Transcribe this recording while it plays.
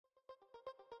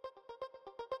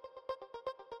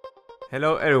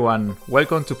Hello everyone,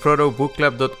 welcome to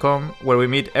productbookclub.com, where we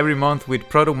meet every month with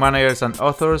product managers and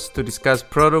authors to discuss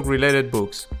product-related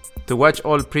books. To watch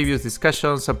all previous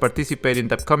discussions and participate in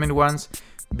the upcoming ones,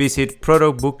 visit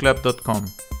productbookclub.com.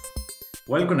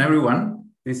 Welcome everyone,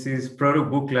 this is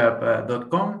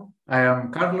productbookclub.com. I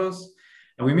am Carlos,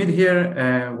 and we meet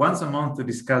here once a month to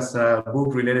discuss a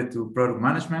book related to product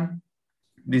management.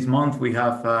 This month we're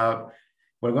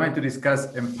going to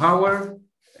discuss Empower,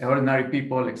 Ordinary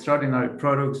People, Extraordinary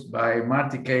Products by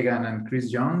Marty Cagan and Chris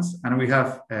Jones. And we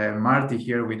have Marty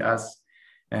here with us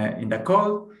in the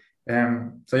call.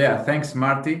 Thanks,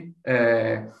 Marty.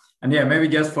 Maybe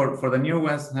just for the new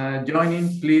ones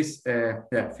joining, please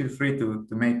feel free to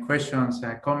make questions,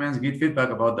 comments, give feedback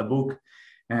about the book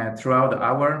throughout the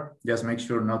hour. Just make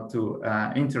sure not to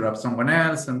interrupt someone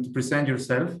else and to present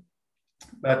yourself.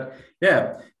 But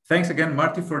thanks again,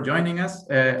 Marty, for joining us.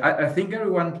 I think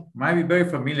everyone might be very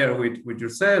familiar with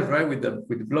yourself, right? With the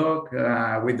blog,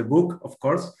 with the book, of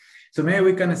course. So maybe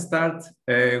we can start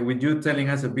with you telling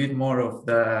us a bit more of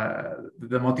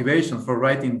the motivation for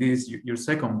writing this, your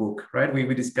second book, right?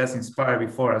 We discussed Inspire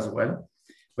before as well.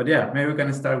 But maybe we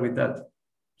can start with that.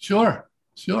 Sure.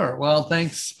 Well,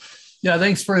 thanks.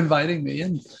 Thanks for inviting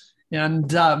me.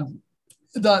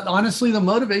 Honestly, the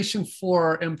motivation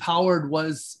for Empowered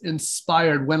was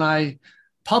inspired. When I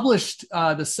published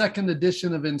the second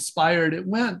edition of Inspired,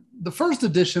 the first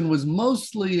edition was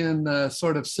mostly in the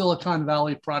sort of Silicon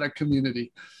Valley product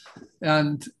community.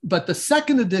 But the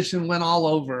second edition went all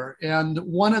over. And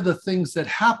one of the things that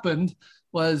happened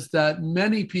was that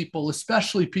many people,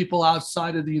 especially people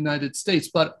outside of the United States,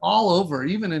 but all over,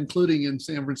 even including in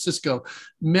San Francisco,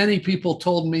 many people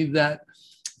told me that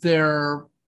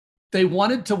they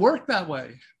wanted to work that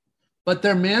way, but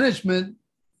their management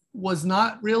was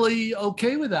not really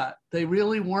okay with that. They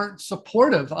really weren't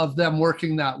supportive of them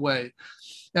working that way.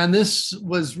 And this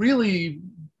was really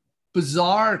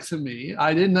bizarre to me.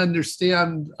 I didn't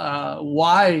understand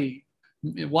why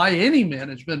any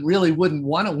management really wouldn't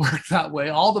want to work that way.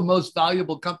 All the most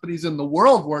valuable companies in the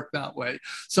world work that way.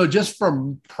 So just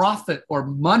for profit or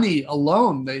money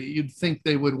alone, you'd think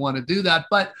they would want to do that.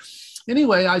 But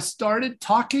anyway, I started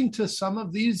talking to some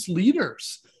of these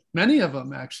leaders, many of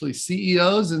them actually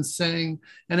CEOs, and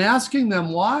asking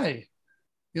them why.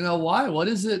 Why? What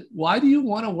is it? Why do you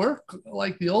want to work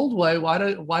like the old way? Why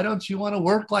don't you want to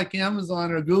work like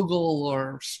Amazon or Google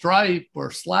or Stripe or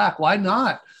Slack? Why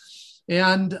not?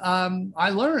 And I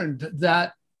learned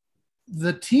that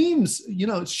the teams,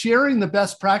 sharing the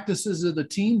best practices of the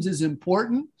teams is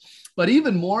important. But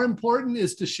even more important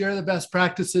is to share the best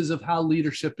practices of how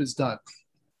leadership is done,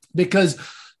 because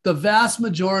the vast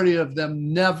majority of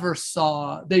them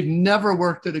they've never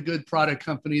worked at a good product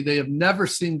company. They have never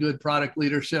seen good product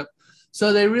leadership.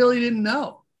 So they really didn't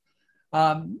know.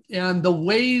 And the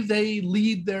way they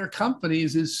lead their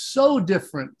companies is so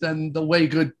different than the way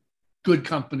good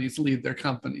companies lead their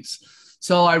companies.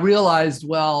 So I realized,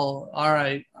 well, all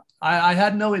right, I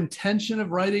had no intention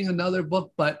of writing another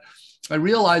book, but I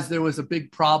realized there was a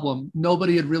big problem.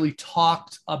 Nobody had really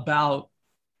talked about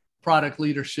product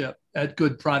leadership at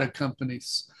good product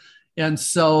companies. And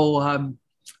so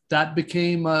that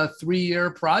became a 3-year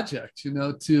project,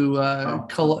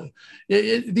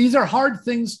 these are hard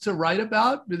things to write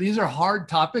about. These are hard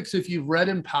topics. If you've read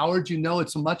Empowered,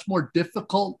 it's a much more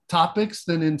difficult topics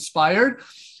than Inspired.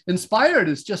 Inspired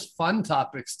is just fun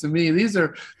topics to me. These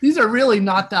are really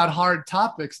not that hard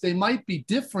topics. They might be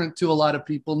different to a lot of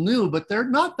people new, but they're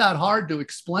not that hard to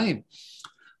explain.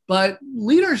 But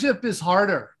leadership is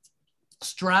harder.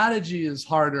 Strategy is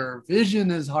harder.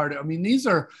 Vision is harder. These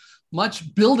are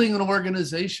building an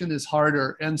organization is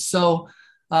harder. And so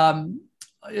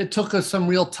it took us some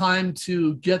real time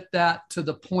to get that to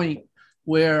the point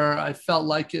where I felt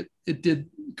like it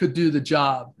could do the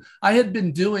job. I had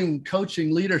been doing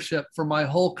coaching leadership for my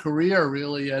whole career,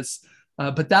 really,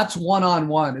 but that's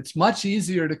one-on-one. It's much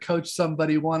easier to coach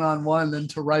somebody one-on-one than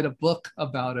to write a book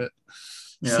about it.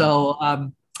 Yeah.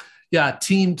 So,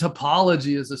 team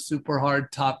topology is a super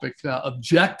hard topic.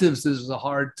 Objectives is a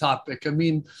hard topic.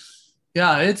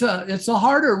 It's a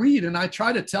harder read, and I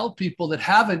try to tell people that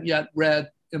haven't yet read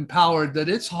Empowered that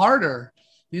it's harder.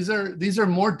 These are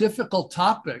more difficult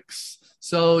topics.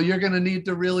 So you're going to need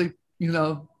to really,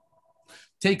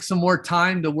 take some more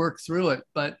time to work through it.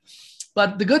 But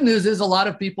the good news is a lot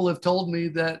of people have told me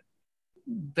that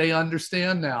they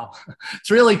understand now.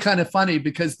 It's really kind of funny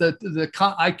because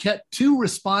I get 2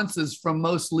 responses from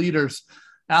most leaders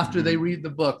after they read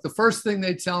the book. The first thing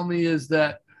they tell me is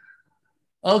that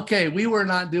okay, we were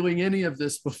not doing any of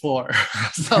this before.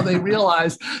 So they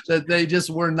realized that they just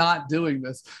were not doing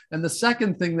this. And the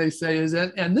second thing they say is,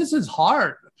 and this is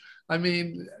hard. I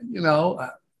mean,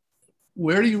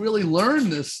 where do you really learn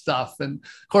this stuff? And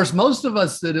of course, most of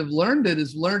us that have learned it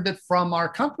has learned it from our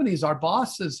companies. Our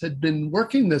bosses had been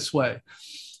working this way.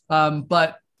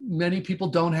 But many people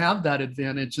don't have that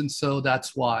advantage. And so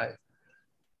that's why.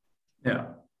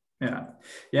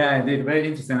 Yeah, indeed. Very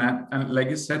interesting. And like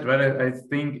you said, right, I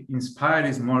think Inspired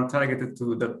is more targeted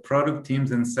to the product teams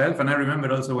themselves. And I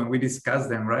remember also when we discussed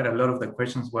them, right, a lot of the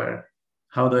questions were,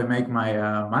 how do I make my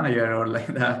manager or like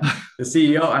the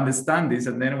CEO understand this?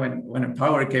 And then when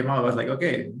Empower came out, I was like,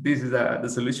 okay, this is the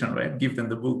solution, right? Give them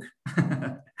the book.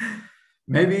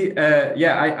 Maybe,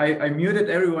 I muted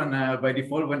everyone by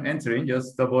default when entering,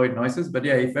 just to avoid noises. But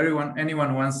yeah, if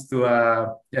anyone wants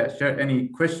to share any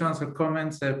questions or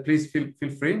comments, please feel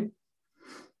free.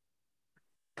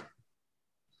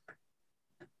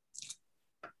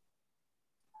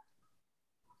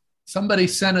 Somebody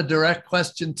sent a direct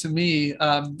question to me.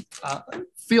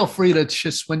 Feel free to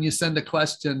just, when you send a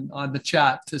question on the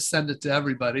chat, to send it to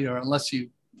everybody, or unless you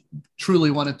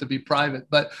truly want it to be private.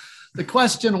 But the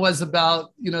question was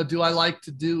about, do I like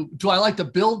to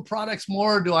build products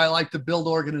more? Or do I like to build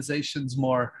organizations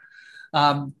more?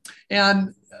 And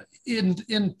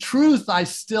in truth,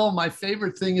 my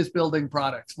favorite thing is building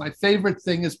products. My favorite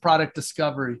thing is product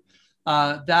discovery.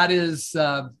 That is,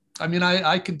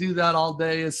 I could do that all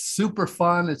day. It's super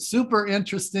fun. It's super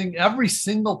interesting. Every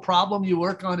single problem you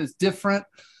work on is different.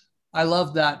 I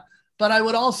love that. But I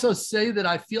would also say that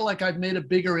I feel like I've made a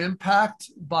bigger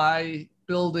impact by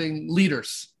building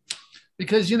leaders,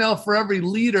 because, for every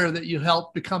leader that you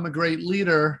help become a great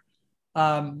leader,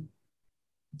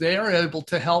 they are able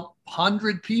to help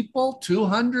 100 people,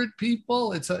 200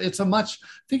 people. I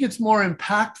think it's more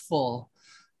impactful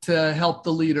to help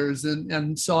the leaders.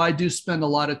 And so I do spend a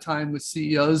lot of time with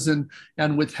CEOs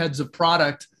and with heads of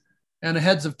product and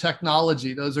heads of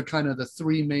technology. Those are kind of the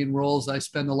three main roles I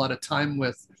spend a lot of time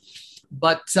with.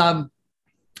 But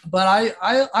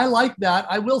I like that.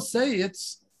 I will say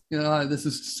it's, this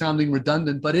is sounding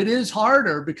redundant, but it is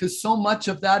harder because so much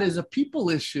of that is a people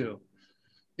issue.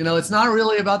 It's not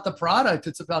really about the product.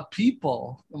 It's about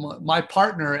people. My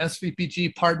partner,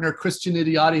 SVPG partner, Christian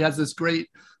Idiotti, has this great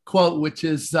quote, which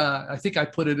is, I think I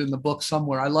put it in the book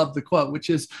somewhere. I love the quote, which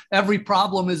is, every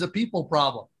problem is a people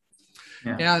problem.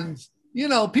 Yeah. And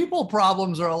people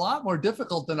problems are a lot more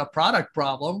difficult than a product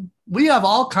problem. We have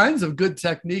all kinds of good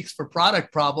techniques for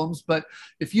product problems, but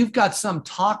if you've got some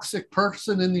toxic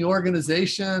person in the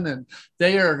organization and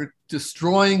they are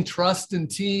destroying trust in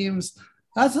teams,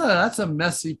 that's a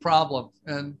messy problem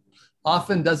and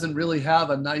often doesn't really have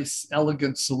a nice,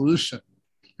 elegant solution.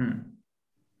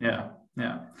 Yeah.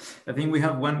 I think we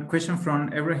have one question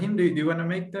from Ibrahim. Do you want to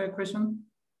make the question?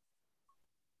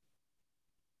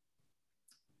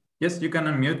 Yes, you can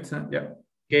unmute. Yeah.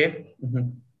 Okay.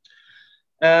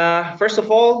 First of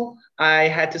all, I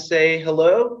had to say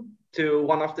hello to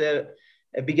one of the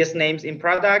biggest names in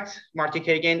product, Marty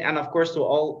Kagan, and of course to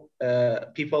all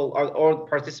people, all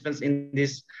participants in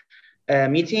this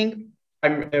meeting.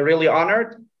 I'm really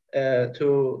honored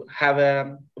to have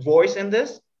a voice in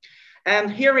this.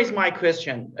 And here is my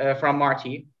question from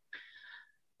Marty.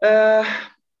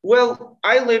 Well,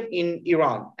 I live in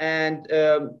Iran, and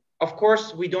of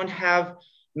course, we don't have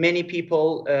many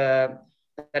people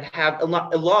that have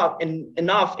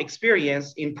enough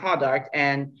experience in product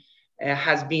and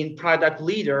has been product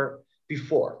leader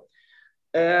before.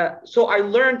 So I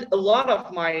learned a lot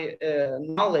of my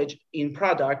knowledge in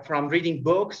product from reading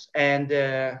books and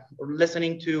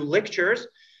listening to lectures,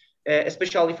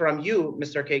 especially from you,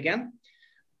 Mr. Kagan.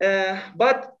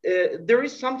 But there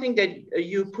is something that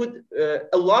you put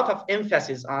a lot of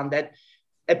emphasis on, that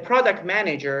a product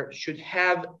manager should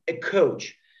have a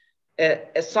coach,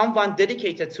 someone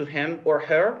dedicated to him or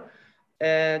her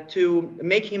to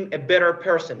make him a better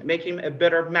person, make him a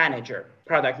better manager,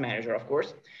 product manager, of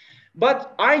course.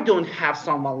 But I don't have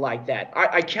someone like that.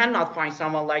 I cannot find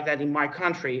someone like that in my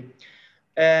country.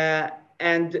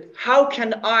 And how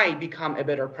can I become a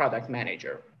better product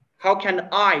manager? How can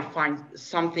I find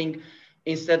something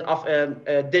instead of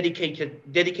a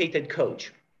dedicated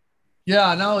coach?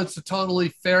 Yeah, no, it's a totally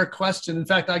fair question. In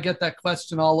fact, I get that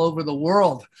question all over the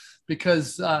world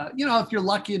because, if you're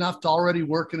lucky enough to already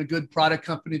work in a good product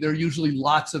company, there are usually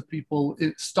lots of people,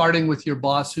 starting with your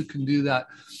boss, who can do that.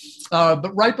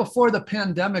 But right before the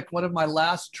pandemic, one of my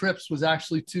last trips was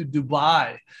actually to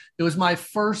Dubai. It was my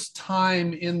first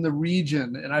time in the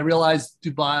region. And I realized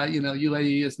Dubai,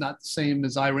 UAE is not the same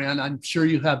as Iran. I'm sure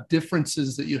you have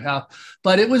differences that you have,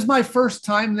 but it was my first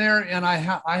time there. And I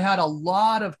had a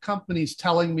lot of companies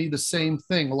telling me the same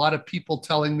thing. A lot of people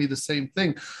telling me the same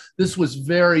thing. This was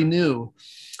very new.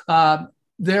 I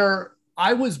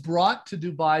was brought to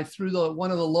Dubai through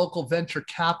one of the local venture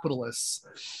capitalists.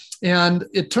 And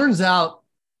it turns out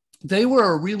they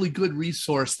were a really good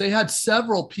resource. They had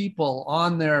several people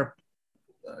on there,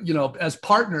 as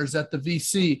partners at the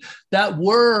VC that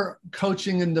were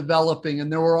coaching and developing.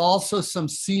 And there were also some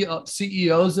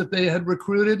CEOs that they had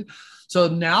recruited. So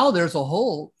now there's a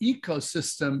whole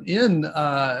ecosystem in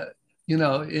the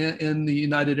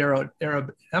United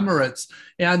Arab Emirates.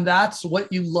 And that's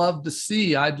what you love to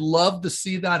see. I'd love to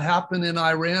see that happen in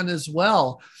Iran as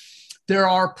well. There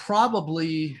are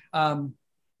probably,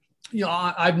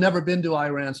 I've never been to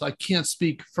Iran, so I can't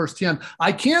speak firsthand.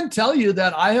 I can tell you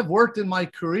that I have worked in my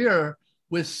career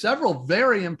with several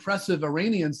very impressive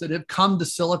Iranians that have come to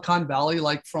Silicon Valley,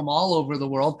 like from all over the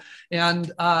world,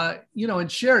 and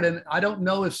shared. And I don't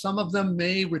know if some of them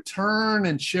may return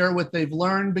and share what they've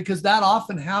learned, because that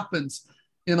often happens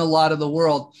in a lot of the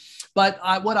world. But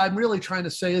what I'm really trying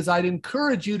to say is I'd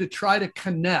encourage you to try to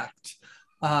connect.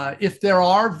 If there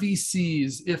are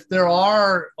VCs, if there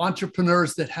are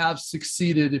entrepreneurs that have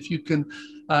succeeded, if you can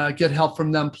get help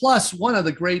from them. Plus, one of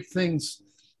the great things,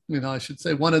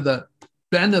 one of the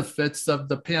benefits of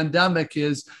the pandemic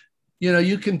is,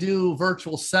 you can do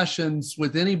virtual sessions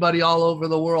with anybody all over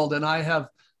the world. And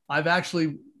I've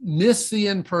actually missed the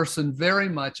in-person very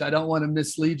much. I don't want to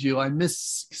mislead you. I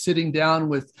miss sitting down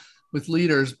with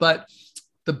leaders, but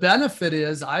the benefit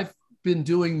is I've been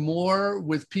doing more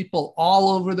with people all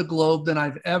over the globe than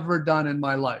I've ever done in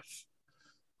my life.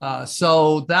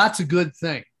 So that's a good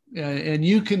thing. And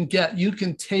you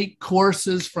can take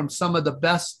courses from some of the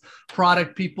best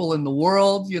product people in the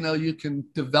world. You can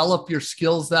develop your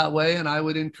skills that way. And I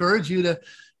would encourage you to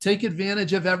take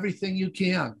advantage of everything you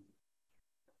can.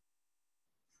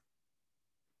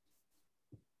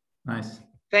 Nice.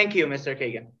 Thank you, Mr.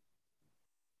 Kagan.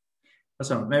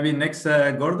 Awesome. Maybe next,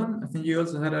 Gordon, I think you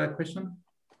also had a question.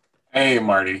 Hey,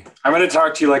 Marty. I'm going to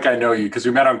talk to you like I know you, because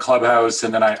we met on Clubhouse,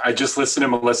 and then I just listened to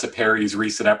Melissa Perry's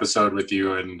recent episode with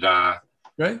you, and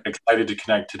excited to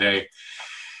connect today.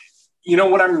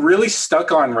 What I'm really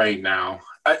stuck on right now,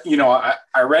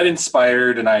 I read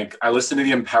Inspired, and I listened to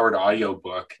the Empowered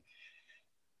audiobook,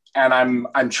 and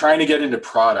I'm trying to get into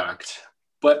product,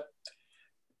 but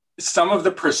some of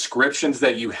the prescriptions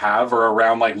that you have are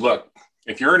around like, look,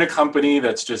 if you're in a company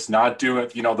that's just not doing,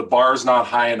 the bar's not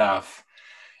high enough,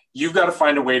 you've got to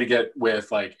find a way to get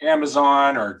with like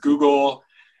Amazon or Google.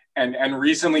 And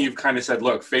recently you've kind of said,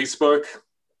 look, Facebook,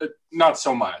 not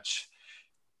so much.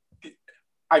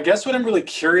 I guess what I'm really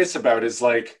curious about is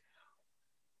like,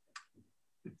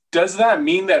 does that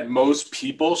mean that most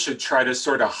people should try to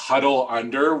sort of huddle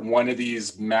under one of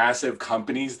these massive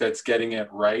companies that's getting it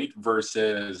right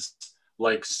versus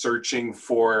like searching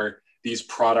for these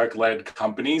product-led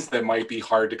companies that might be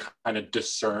hard to kind of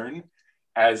discern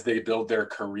as they build their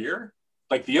career?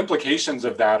 Like the implications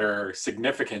of that are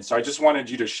significant. So I just wanted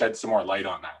you to shed some more light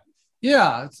on that.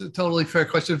 Yeah, it's a totally fair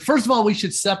question. First of all, we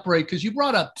should separate, because you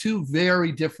brought up two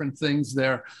very different things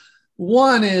there.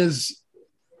 One is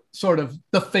sort of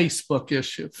the Facebook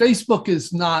issue. Facebook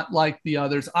is not like the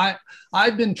others.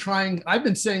 I've been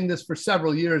saying this for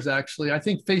several years, actually. I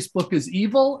think Facebook is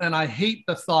evil, and I hate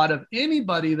the thought of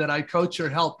anybody that I coach or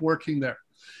help working there.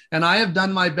 And I have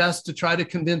done my best to try to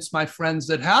convince my friends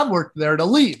that have worked there to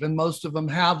leave, and most of them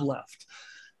have left.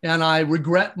 And I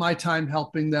regret my time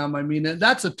helping them. I mean,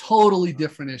 that's a totally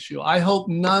different issue. I hope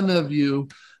none of you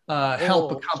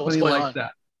help a company like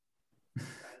that.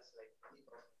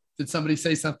 Did somebody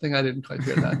say something? I didn't quite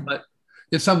hear that, but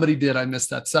if somebody did, I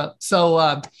missed that.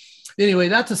 So anyway,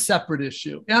 that's a separate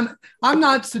issue. And I'm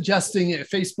not suggesting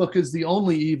Facebook is the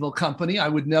only evil company. I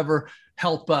would never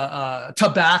help a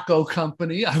tobacco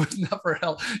company. I would never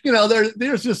help,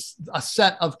 there's just a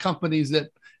set of companies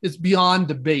that is beyond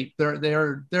debate.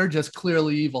 They're just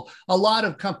clearly evil. A lot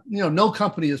of no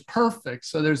company is perfect.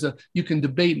 So you can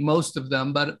debate most of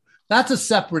them, but that's a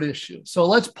separate issue. So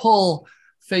let's pull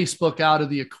Facebook out of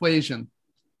the equation.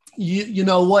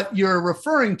 What you're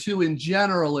referring to in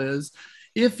general is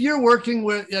if you're working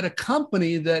at a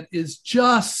company that is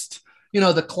just,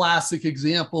 the classic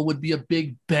example would be a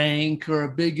big bank or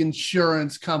a big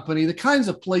insurance company, the kinds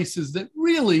of places that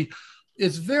really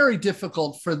it's very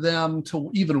difficult for them to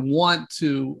even want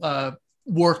to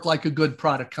work like a good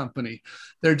product company.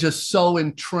 They're just so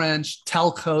entrenched.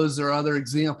 Telcos are other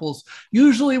examples,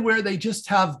 usually where they just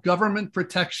have government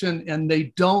protection and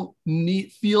they don't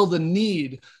feel the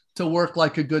need to work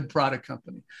like a good product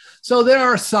company. So there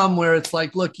are some where it's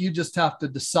like, look, you just have to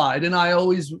decide. And I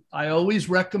always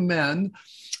recommend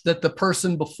that the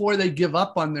person, before they give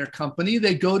up on their company,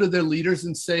 they go to their leaders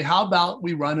and say, how about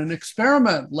we run an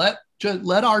experiment? Let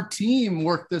our team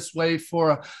work this way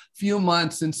for a few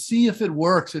months and see if it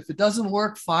works. If it doesn't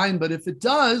work, fine. But if it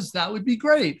does, that would be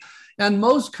great. And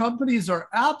most companies are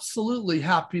absolutely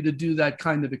happy to do that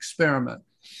kind of experiment.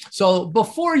 So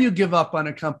before you give up on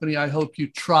a company, I hope you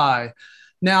try.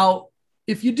 Now,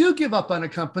 if you do give up on a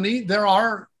company, there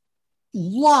are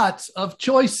lots of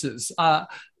choices.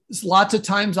 Lots of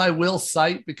times I will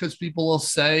cite, because people will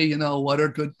say, you know, what are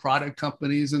good product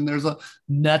companies? And there's a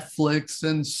Netflix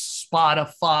and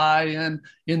Spotify, and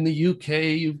in the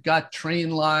UK, you've got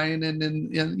Trainline,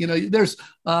 and you know, there's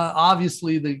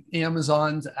obviously the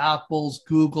Amazons, Apples,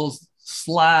 Googles,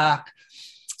 Slack,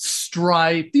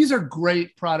 Stripe. These are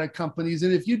great product companies.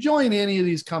 And if you join any of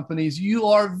these companies, you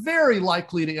are very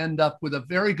likely to end up with a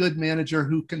very good manager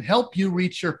who can help you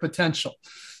reach your potential.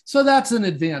 So that's an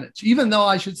advantage, even though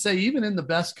I should say, even in the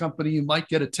best company, you might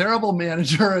get a terrible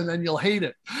manager and then you'll hate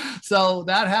it. So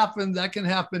that happens, that can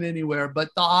happen anywhere, but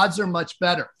the odds are much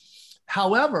better.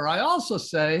 However, I also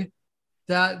say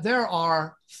that there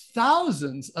are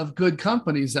thousands of good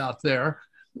companies out there,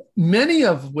 many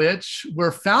of which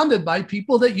were founded by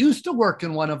people that used to work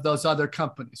in one of those other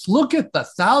companies. Look at the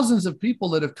thousands of people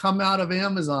that have come out of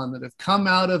Amazon, that have come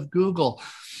out of Google,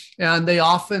 and they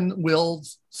often will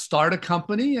start a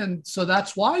company. And so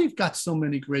that's why you've got so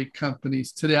many great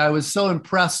companies today. I was so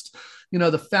impressed, you know,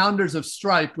 the founders of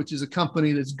Stripe, which is a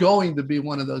company that's going to be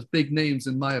one of those big names,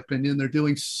 in my opinion. They're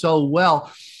doing so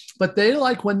well. But they,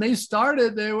 like, when they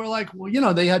started, they were like, well, you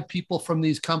know, they had people from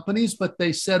these companies, but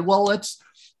they said, well,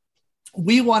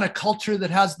 we want a culture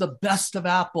that has the best of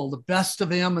Apple, the best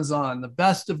of Amazon, the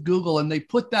best of Google. And they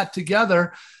put that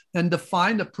together and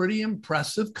defined a pretty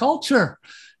impressive culture.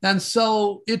 And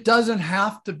so it doesn't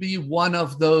have to be one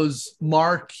of those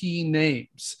marquee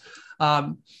names.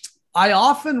 I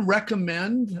often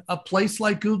recommend a place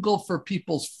like Google for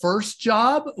people's first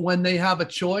job when they have a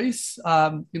choice.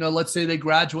 You know, let's say they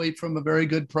graduate from a very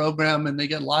good program and they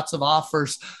get lots of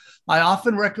offers. I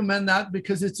often recommend that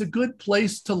because it's a good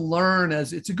place to learn,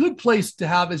 it's a good place to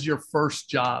have as your first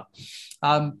job.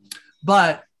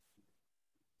 But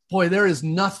boy, there is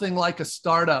nothing like a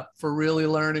startup for really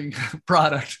learning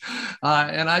product.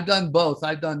 And I've done both.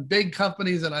 I've done big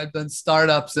companies and I've done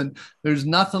startups, and there's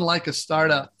nothing like a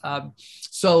startup.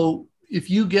 So if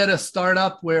you get a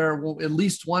startup where at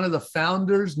least one of the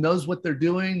founders knows what they're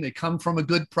doing, they come from a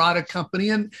good product company,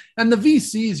 and the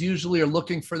VCs usually are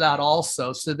looking for that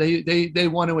also. So they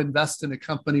want to invest in a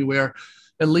company where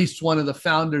at least one of the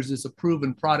founders is a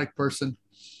proven product person.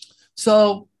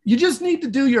 So you just need to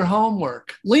do your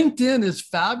homework. LinkedIn is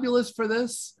fabulous for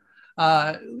this.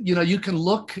 You know, you can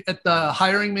look at the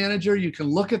hiring manager, you can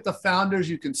look at the founders,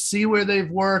 you can see where they've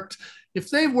worked. If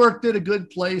they've worked at a good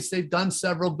place, they've done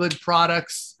several good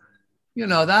products, you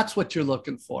know, that's what you're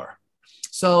looking for.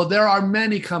 So there are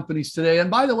many companies today. And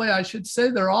by the way, I should say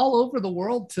they're all over the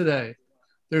world today.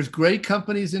 There's great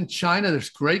companies in China. There's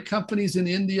great companies in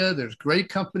India. There's great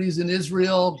companies in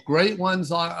Israel, great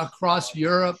ones across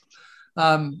Europe.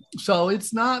 So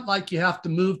it's not like you have to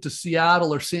move to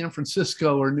Seattle or San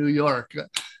Francisco or New York.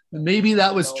 Maybe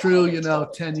that was true, you know,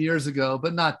 10 years ago,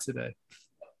 but not today.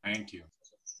 Thank you.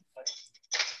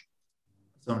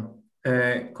 So,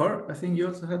 Cor, I think you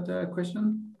also had a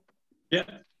question. Yeah,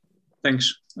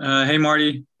 thanks. Hey,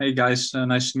 Marty. Hey, guys.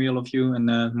 Nice to meet all of you.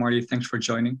 And Marty, thanks for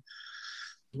joining.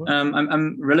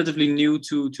 I'm relatively new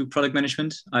to product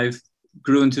management. I've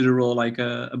grew into the role like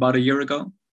about a year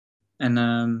ago.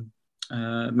 And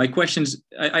my questions,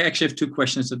 I actually have two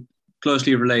questions that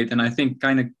closely relate, and I think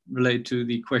kind of relate to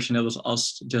the question that was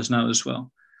asked just now as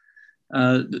well.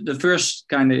 The first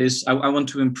kind of is, I want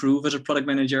to improve as a product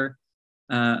manager.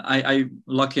 I'm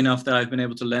lucky enough that I've been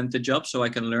able to land the job so I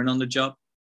can learn on the job.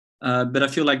 But I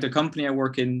feel like the company I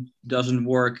work in doesn't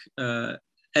work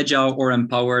agile or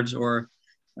empowered or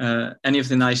any of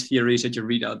the nice theories that you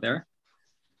read out there.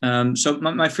 So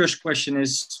my first question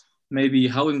is, maybe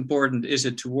how important is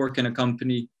it to work in a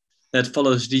company that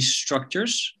follows these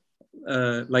structures?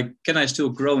 Like, can I still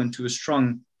grow into a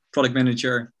strong product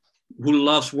manager who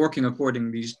loves working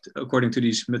according to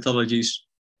these methodologies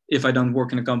if I don't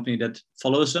work in a company that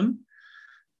follows them?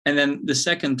 And then the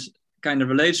second kind of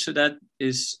relates to that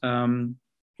is,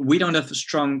 we don't have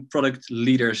strong product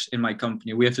leaders in my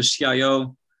company. We have the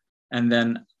CIO, and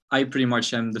then I pretty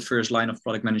much am the first line of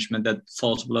product management that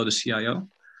falls below the CIO.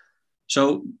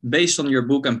 So based on your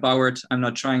book, Empowered, I'm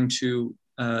not trying to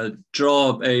draw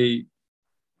up a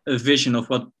vision of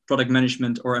what product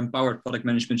management or empowered product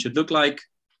management should look like,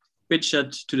 pitch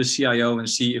that to the CIO and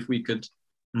see if we could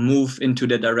move into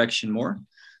that direction more.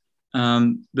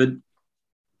 But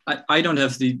I don't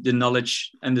have the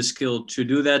knowledge and the skill to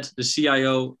do that. The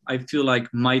CIO, I feel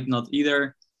like, might not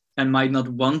either, and might not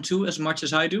want to as much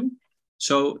as I do.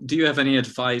 So do you have any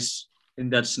advice in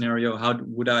that scenario? How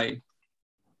would I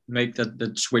make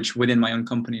that switch within my own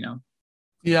company now?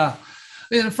 Yeah.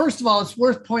 And first of all, it's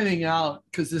worth pointing out,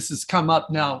 because this has come up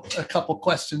now a couple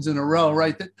questions in a row,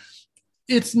 right? That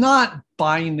it's not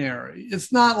binary.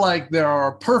 It's not like there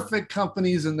are perfect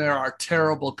companies and there are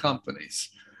terrible companies.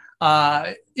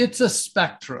 It's a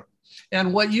spectrum.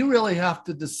 And what you really have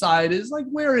to decide is, like,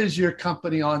 where is your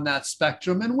company on that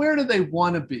spectrum and where do they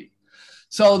want to be?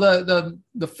 So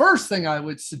the first thing I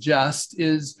would suggest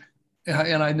is,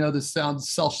 and I know this sounds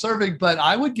self-serving, but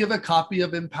I would give a copy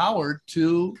of Empowered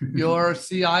to your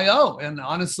CIO. And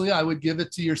honestly, I would give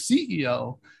it to your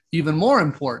CEO, even more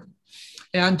important.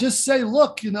 And just say,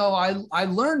 look, I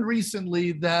learned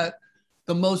recently that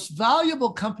the most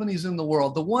valuable companies in the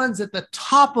world, the ones at the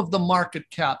top of the market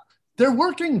cap, they're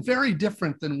working very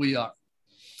different than we are.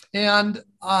 And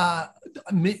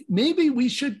maybe we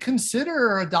should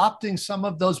consider adopting some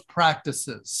of those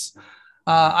practices.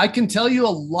 I can tell you a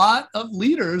lot of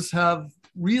leaders have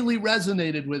really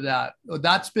resonated with that.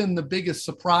 That's been the biggest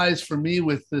surprise for me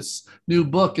with this new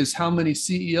book, is how many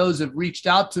CEOs have reached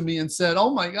out to me and said,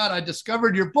 oh my God, I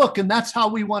discovered your book and that's how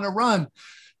we want to run.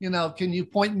 Can you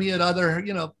point me at other,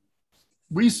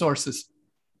 resources?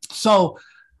 So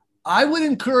I would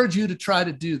encourage you to try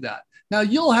to do that. Now,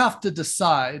 you'll have to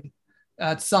decide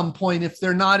at some point, if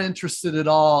they're not interested at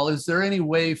all, is there any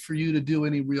way for you to do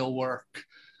any real work?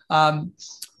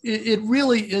 It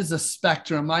really is a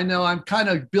spectrum. I know I'm kind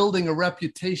of building a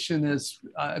reputation as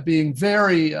being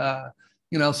very,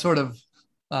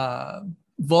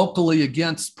 vocally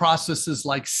against processes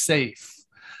like SAFe.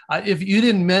 If you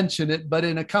didn't mention it, but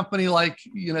in a company like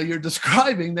you're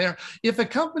describing there, if a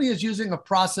company is using a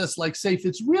process like SAFe,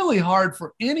 it's really hard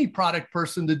for any product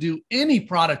person to do any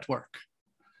product work.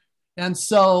 And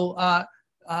so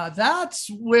that's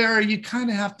where you kind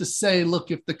of have to say,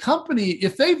 look, if the company,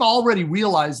 if they've already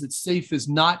realized that SAFe is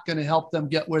not going to help them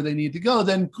get where they need to go,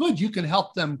 then good, you can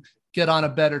help them get on a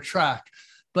better track.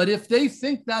 But if they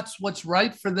think that's what's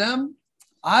right for them,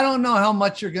 I don't know how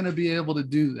much you're going to be able to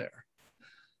do there.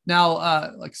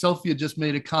 Now, like Sophia just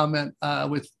made a comment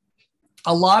with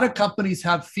a lot of companies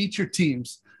have feature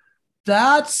teams.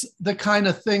 That's the kind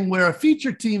of thing where a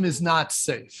feature team is not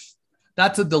SAFe.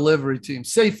 That's a delivery team.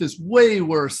 SAFe is way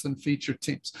worse than feature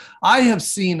teams. I have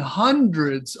seen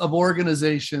hundreds of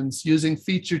organizations using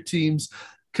feature teams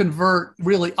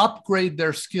really upgrade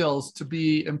their skills to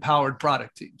be empowered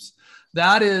product teams.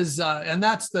 That is, and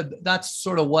that's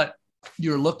sort of what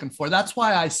you're looking for. That's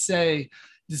why I say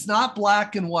it's not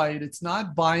black and white. It's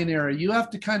not binary. You have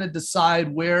to kind of decide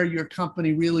where your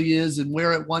company really is and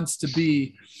where it wants to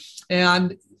be.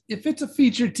 And if it's a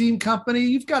feature team company,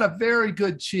 you've got a very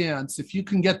good chance, if you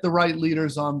can get the right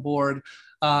leaders on board,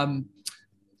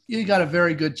 you got a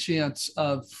very good chance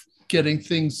of getting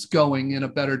things going in a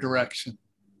better direction.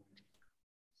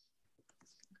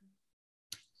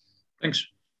 Thanks.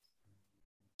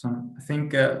 So I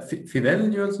think Fidel,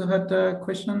 you also had a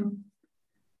question.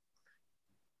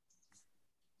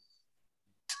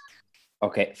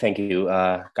 Okay, thank you,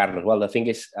 Carlos. Well, the thing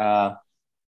is,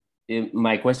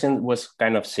 my question was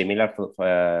kind of similar to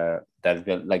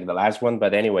like the last one,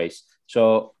 but anyways,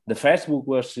 so the first book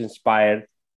was Inspired,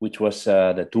 which was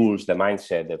the tools, the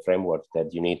mindset, the framework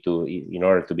that you need to, in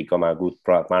order to become a good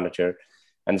product manager.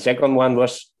 And the second one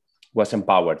was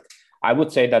Empowered. I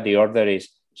would say that the order is,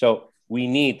 so we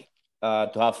need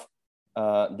to have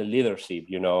the leadership,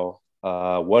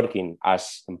 working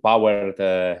as Empowered,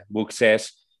 the book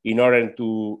says, in order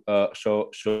to, so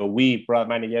we product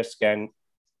managers can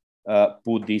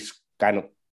put these kind of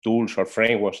tools or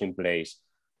frameworks in place.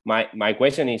 My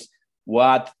question is,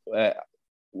 what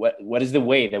is the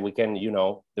way that we can,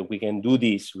 that we can do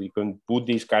this? We can put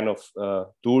these kind of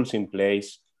tools in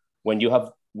place when you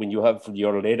have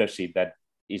your leadership that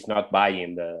is not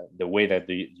buying the way that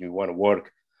you want to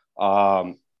work.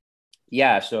 I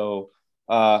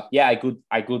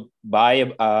could buy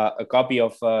a copy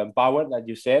of Empowered that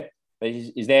you said.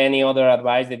 Is there any other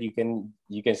advice that you can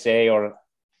say, or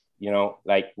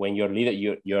like when your leader,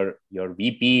 your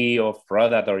VP of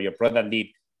product or your product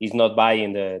lead is not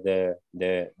buying the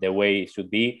way it should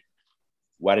be.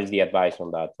 What is the advice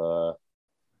on that?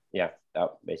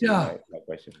 That basically my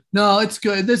question. No, it's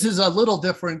good. This is a little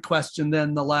different question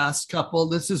than the last couple.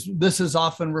 This is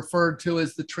often referred to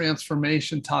as the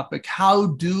transformation topic. How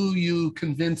do you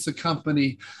convince a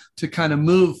company to kind of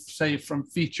move, say, from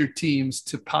feature teams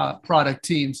to product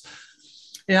teams?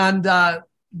 And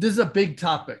this is a big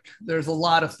topic. There's a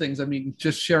lot of things. I mean,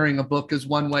 just sharing a book is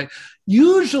one way.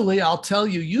 Usually, I'll tell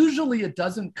you, usually it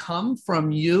doesn't come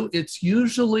from you. It's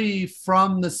usually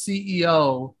from the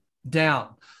CEO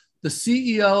down. The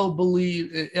CEO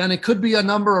believes, and it could be a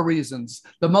number of reasons.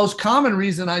 The most common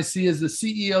reason I see is the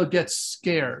CEO gets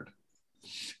scared.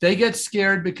 They get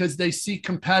scared because they see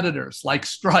competitors like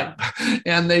Stripe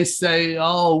and they say,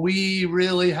 oh, we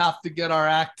really have to get our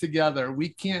act together. We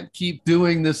can't keep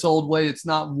doing this old way. It's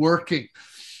not working.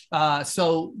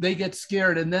 So they get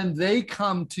scared and then they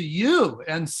come to you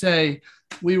and say,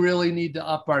 we really need to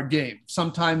up our game.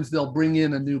 Sometimes they'll bring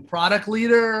in a new product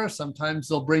leader. Sometimes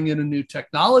they'll bring in a new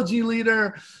technology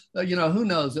leader. Who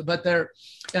knows?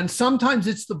 And sometimes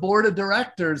it's the board of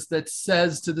directors that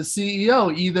says to the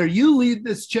CEO, either you lead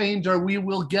this change or we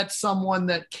will get someone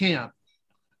that can.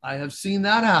 I have seen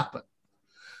that happen.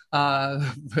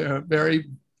 Very,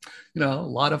 a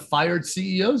lot of fired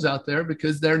CEOs out there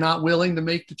because they're not willing to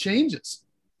make the changes.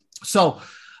 So,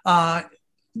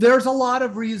 there's a lot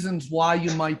of reasons why you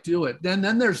might do it. And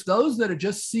then there's those that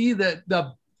just see that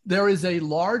there is a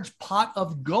large pot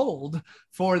of gold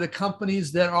for the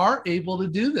companies that are able to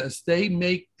do this. They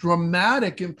make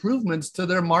dramatic improvements to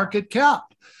their market cap.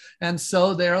 And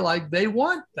so they're like, they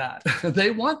want that.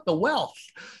 They want the wealth.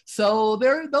 So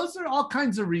those are all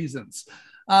kinds of reasons.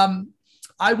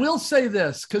 I will say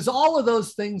this, because all of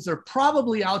those things are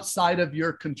probably outside of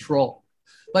your control,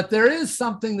 but there is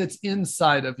something that's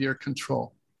inside of your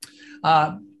control.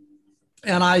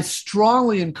 And I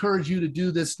strongly encourage you to do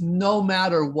this no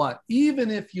matter what. Even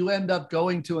if you end up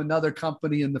going to another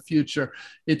company in the future,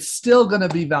 it's still going to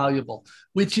be valuable,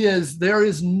 which is there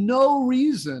is no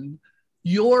reason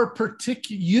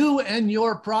you and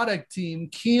your product team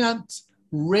can't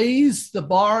raise the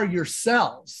bar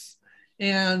yourselves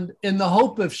and in the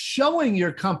hope of showing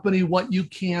your company what you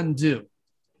can do.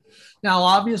 Now,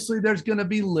 obviously, there's going to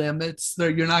be limits.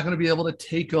 You're not going to be able to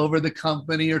take over the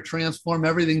company or transform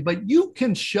everything, but you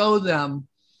can show them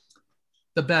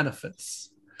the benefits.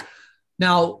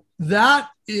 Now, that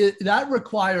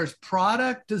requires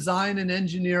product design and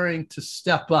engineering to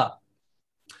step up.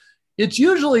 It's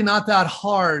usually not that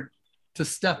hard to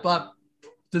step up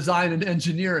design and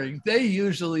engineering. They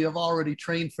usually have already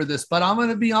trained for this, but I'm going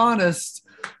to be honest.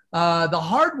 The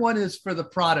hard one is for the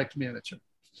product manager.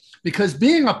 Because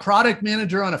being a product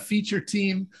manager on a feature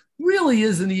team really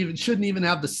shouldn't even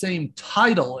have the same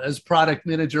title as product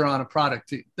manager on a product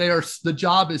team. The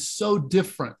job is so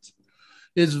different.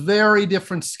 It's very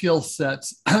different skill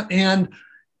sets. And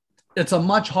it's a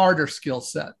much harder skill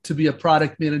set to be a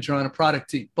product manager on a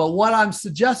product team. But what I'm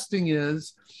suggesting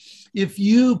is if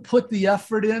you put the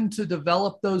effort in to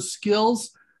develop those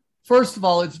skills, first of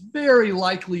all, it's very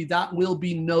likely that will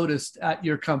be noticed at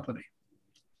your company.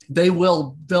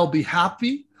 They'll be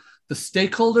happy. The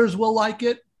stakeholders will like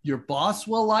it. Your boss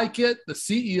will like it. The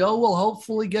CEO will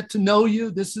hopefully get to know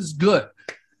you. This is good.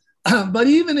 But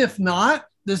even if not,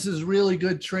 this is really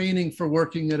good training for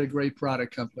working at a great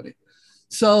product company.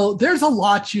 So there's a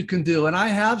lot you can do. And I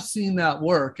have seen that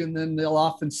work. And then they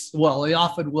often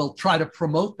will try to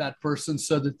promote that person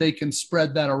so that they can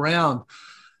spread that around.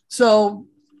 So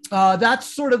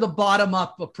that's sort of the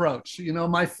bottom-up approach.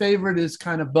 My favorite is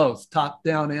kind of both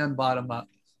top-down and bottom-up.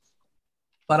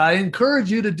 But I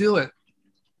encourage you to do it.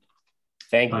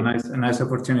 Thank you. A nice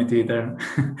opportunity there.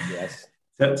 Yes.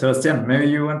 So, Sebastian, maybe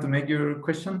you want to make your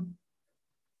question?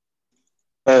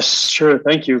 Sure.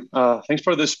 Thank you. Thanks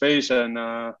for this space, and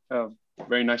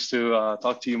very nice to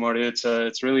talk to you, Marty.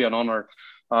 It's really an honor.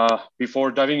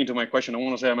 Before diving into my question, I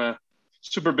want to say I'm a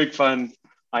super big fan.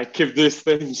 I keep these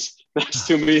things next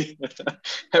to me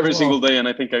every single day, and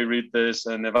I think I read this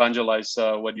and evangelize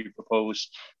what you propose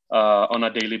on a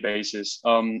daily basis.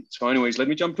 So anyways, let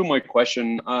me jump to my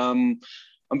question. I'm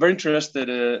very interested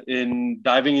in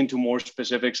diving into more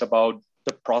specifics about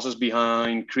the process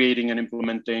behind creating and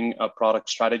implementing a product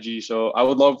strategy. So I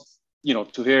would love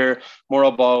to hear more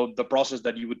about the process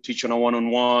that you would teach on a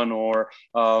one-on-one, or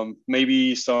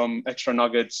maybe some extra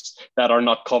nuggets that are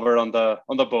not covered on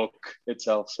the book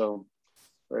itself. So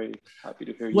very happy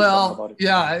to hear you talk about it.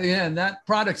 Yeah, and that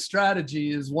product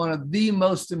strategy is one of the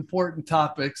most important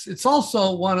topics. It's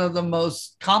also one of the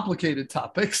most complicated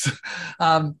topics.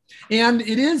 And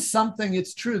it is something,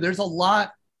 it's true, there's a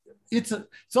lot. it's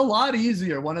a lot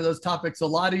easier. One of those topics, a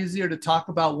lot easier to talk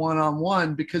about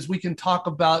one-on-one, because we can talk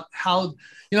about how,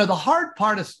 the hard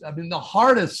part is, the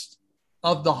hardest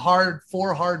of the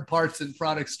four hard parts in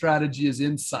product strategy is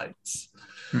insights.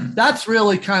 That's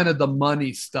really kind of the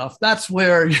money stuff. That's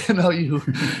where, you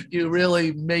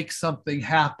really make something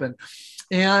happen.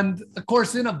 And of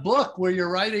course, in a book where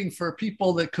you're writing for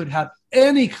people that could have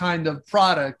any kind of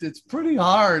product, it's pretty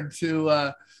hard to,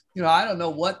 I don't know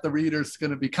what the reader's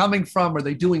going to be coming from. Are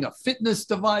they doing a fitness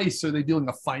device? Are they doing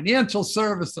a financial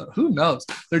service? Who knows?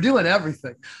 They're doing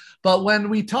everything. But when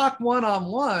we talk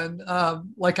one-on-one,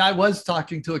 like I was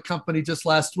talking to a company just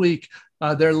last week,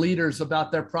 their leaders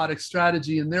about their product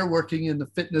strategy, and they're working in the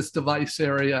fitness device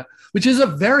area, which is a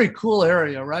very cool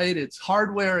area, right? It's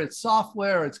hardware, it's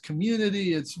software, it's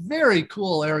community, it's very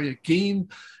cool area, game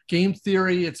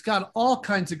theory. It's got all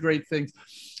kinds of great things.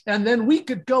 And then we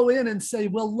could go in and say,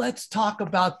 well, let's talk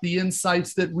about the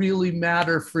insights that really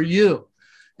matter for you.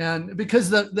 And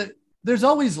because there's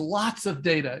always lots of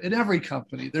data in every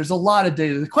company. There's a lot of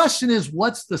data. The question is,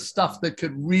 what's the stuff that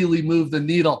could really move the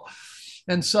needle?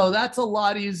 And so that's a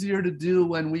lot easier to do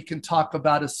when we can talk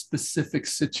about a specific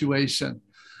situation.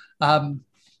 I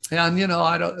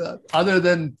don't, other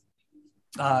than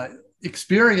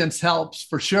experience helps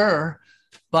for sure.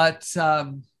 But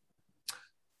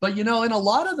in a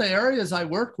lot of the areas I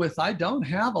work with, I don't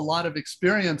have a lot of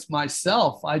experience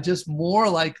myself. I just more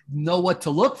like know what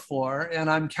to look for, and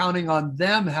I'm counting on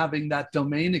them having that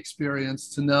domain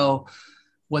experience to know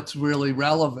what's really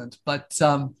relevant. But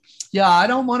I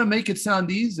don't want to make it sound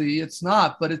easy. It's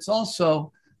not, but it's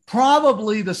also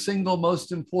probably the single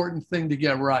most important thing to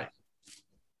get right.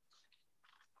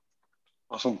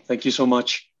 Awesome. Thank you so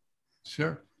much.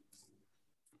 Sure.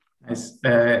 Nice.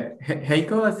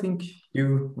 Heiko, I think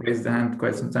you raised the hand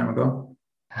quite some time ago.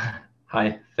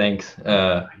 Hi, thanks.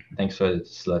 Thanks for the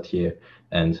slot here.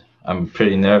 And I'm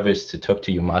pretty nervous to talk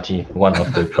to you, Marty, one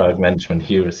of the product management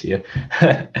heroes here.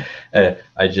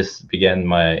 I just began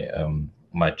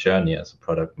my journey as a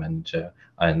product manager,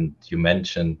 and you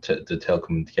mentioned the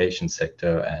telecommunications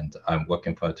sector, and I'm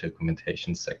working for a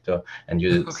telecommunications sector. And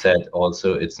you said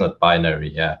also it's not binary,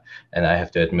 yeah. And I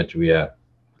have to admit, we are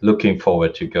looking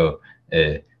forward to go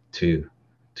to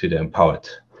the empowered,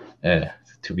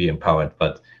 to be empowered,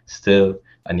 but still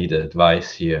I need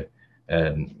advice here.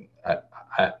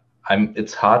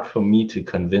 It's hard for me to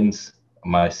convince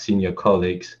my senior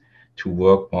colleagues to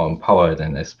work more empowered,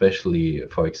 and especially,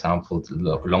 for example,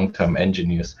 long-term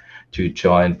engineers to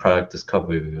join product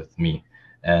discovery with me.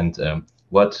 And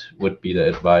what would be the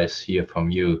advice here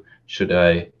from you? Should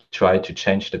I try to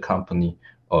change the company,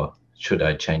 or should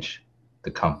I change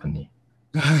the company?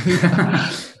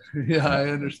 Yeah, I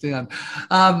understand.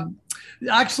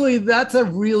 Actually, that's a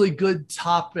really good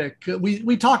topic.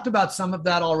 We talked about some of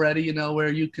that already,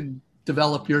 where you can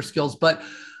develop your skills. But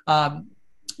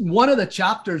one of the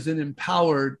chapters in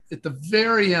Empowered at the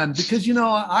very end, because,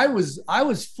 I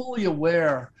was fully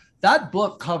aware that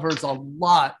book covers a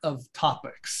lot of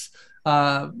topics.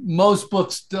 Most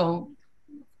books don't.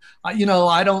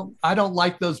 I don't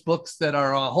like those books that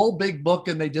are a whole big book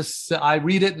and I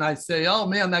read it and I say, oh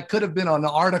man, that could have been an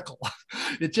article.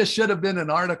 It just should have been an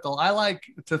article. I like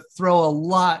to throw a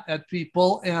lot at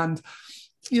people, and,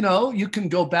 you can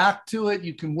go back to it,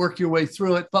 you can work your way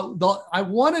through it. But I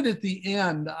wanted at the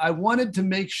end, I wanted to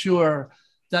make sure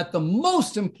that the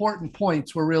most important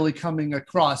points were really coming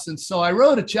across. And so I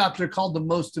wrote a chapter called The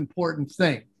Most Important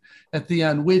Thing at the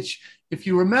end, which, if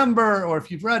you remember, or if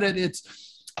you've read it,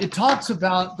 it talks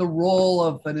about the role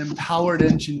of an empowered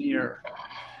engineer.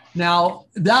 Now,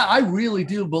 that I really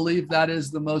do believe that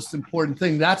is the most important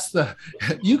thing.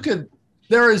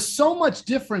 There is so much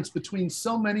difference between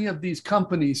so many of these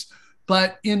companies,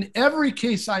 but in every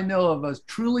case I know of a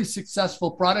truly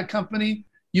successful product company,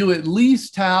 you at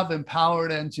least have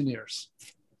empowered engineers.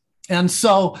 And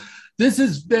so this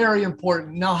is very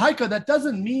important. Now, Heiko, that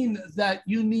doesn't mean that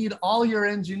you need all your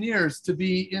engineers to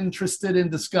be interested in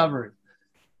discovery.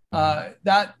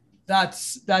 That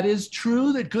is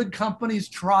true that good companies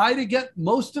try to get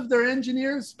most of their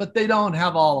engineers, but they don't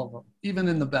have all of them, even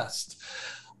in the best.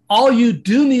 All you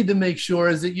do need to make sure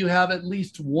is that you have at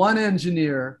least one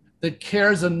engineer that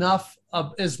cares enough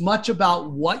as much about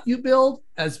what you build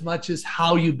as much as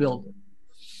how you build it.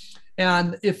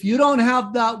 And if you don't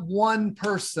have that one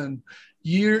person,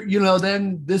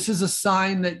 then this is a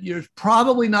sign that you're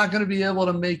probably not going to be able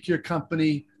to make your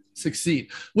company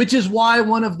succeed, which is why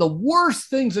one of the worst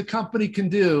things a company can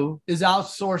do is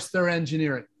outsource their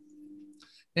engineering.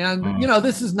 And,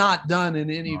 this is not done in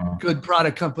any good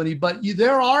product company, but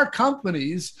there are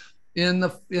companies in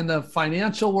the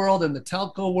financial world, in the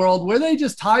telco world, where they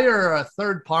just hire a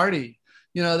third party.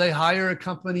 They hire a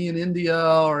company in India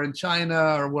or in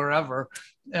China or wherever,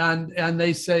 and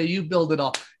they say, you build it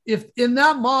all. If in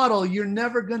that model, you're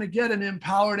never going to get an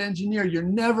empowered engineer, you're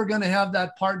never going to have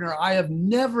that partner. I have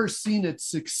never seen it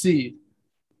succeed.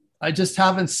 I just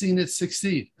haven't seen it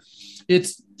succeed.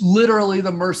 It's literally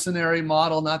the mercenary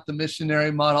model, not the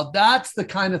missionary model. That's the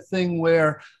kind of thing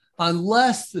where,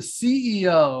 unless the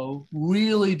CEO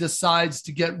really decides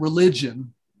to get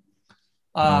religion,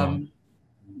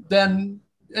 then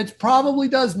it probably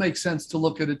does make sense to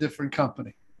look at a different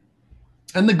company.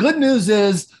 And the good news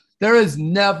is there has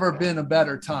never been a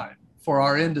better time for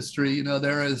our industry.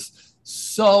 There is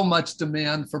so much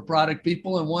demand for product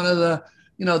people. And one of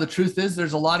the truth is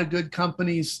there's a lot of good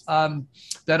companies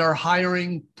that are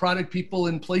hiring product people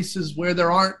in places where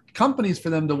there aren't companies for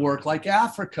them to work, like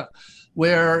Africa,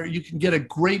 where you can get a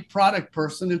great product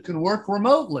person who can work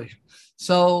remotely.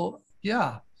 So,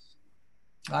 yeah.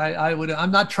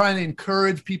 I'm not trying to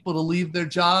encourage people to leave their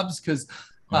jobs, because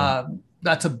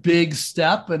that's a big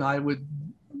step, and I would,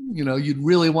 you'd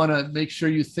really want to make sure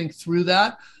you think through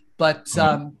that. But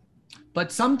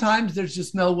sometimes there's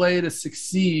just no way to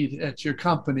succeed at your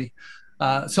company.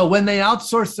 So when they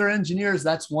outsource their engineers,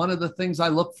 that's one of the things I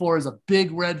look for as a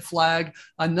big red flag.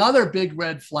 Another big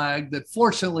red flag that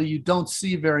fortunately you don't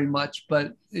see very much,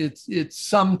 but it's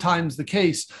sometimes the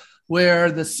case,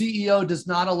 where the CEO does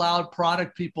not allow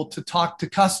product people to talk to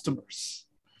customers.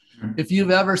 If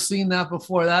you've ever seen that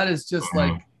before, that is just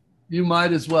like, you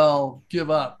might as well give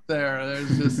up there.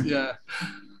 There's just, yeah.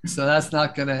 So that's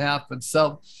not going to happen.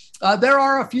 So there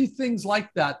are a few things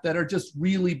like that are just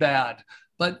really bad.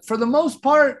 But for the most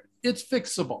part, it's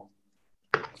fixable.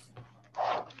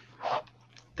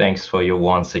 Thanks for your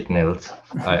warn signals.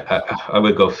 I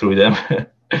will go through them.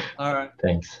 All right.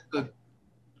 Thanks. Good.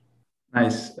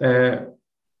 Nice.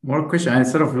 More question. I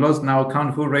sort of lost now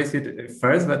count who raised it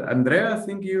first, but Andrea, I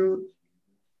think you.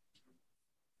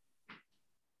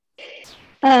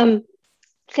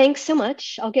 Thanks so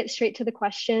much. I'll get straight to the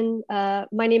question.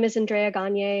 My name is Andrea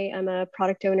Gagne. I'm a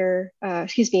product owner, I'm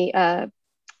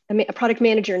a product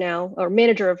manager now, or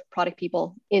manager of product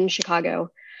people in Chicago.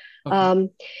 Okay.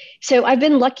 So I've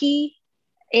been lucky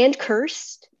and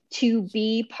cursed to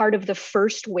be part of the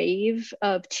first wave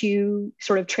of two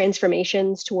sort of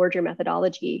transformations toward your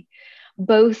methodology,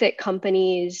 both at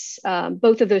companies.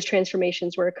 Both of those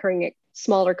transformations were occurring at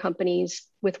smaller companies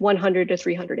with 100 to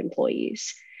 300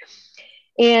 employees.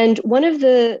 And one of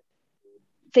the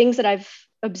things that I've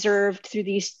observed through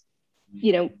these,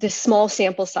 this small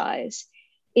sample size,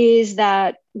 is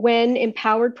that when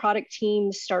empowered product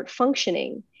teams start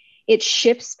functioning, it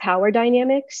shifts power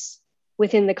dynamics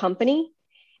within the company,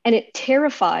 and it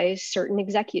terrifies certain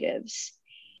executives.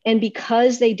 And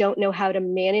because they don't know how to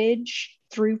manage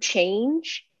through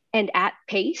change and at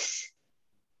pace,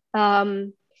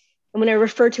 and when I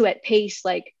refer to at pace,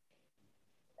 like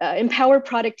empowered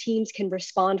product teams can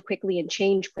respond quickly and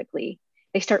change quickly.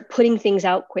 They start putting things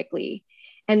out quickly,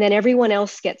 and then everyone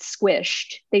else gets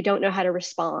squished. They don't know how to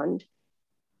respond.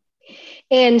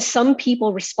 And some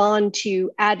people respond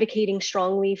to advocating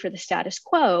strongly for the status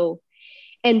quo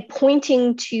and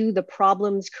pointing to the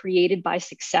problems created by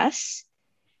success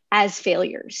as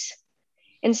failures.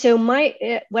 And so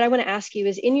what I want to ask you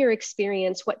is, in your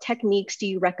experience, what techniques do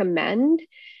you recommend?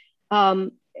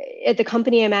 At the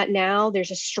company I'm at now,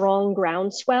 there's a strong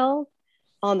groundswell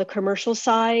on the commercial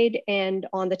side and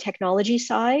on the technology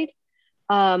side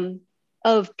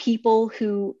of people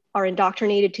who are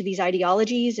indoctrinated to these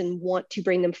ideologies and want to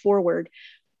bring them forward.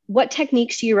 What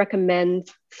techniques do you recommend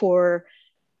for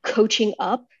coaching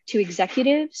up to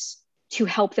executives to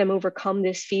help them overcome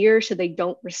this fear so they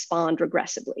don't respond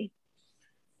regressively?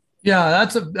 Yeah,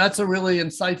 that's a really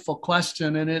insightful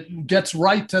question, and it gets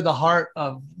right to the heart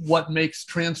of what makes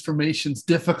transformations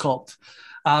difficult.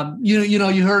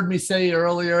 You heard me say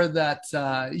earlier that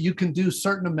you can do a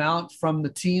certain amount from the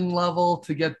team level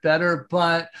to get better,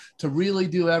 but to really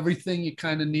do everything, you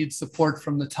kind of need support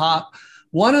from the top.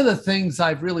 One of the things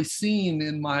I've really seen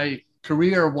in my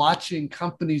career watching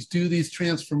companies do these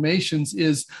transformations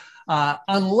is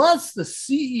unless the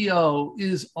CEO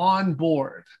is on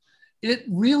board, it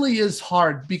really is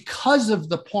hard because of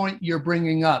the point you're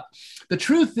bringing up. The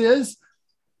truth is,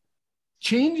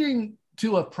 changing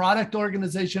to a product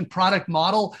organization, product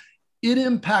model, it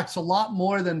impacts a lot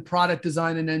more than product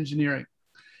design and engineering.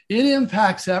 It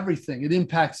impacts everything. It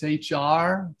impacts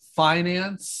HR,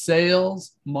 finance,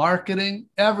 sales, marketing,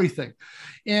 everything.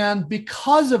 And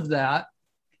because of that,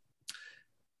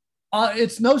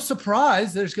 It's no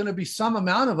surprise there's going to be some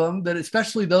amount of them that,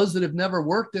 especially those that have never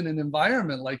worked in an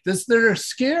environment like this, that are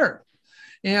scared.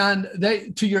 And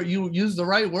you used the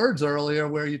right words earlier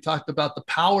where you talked about the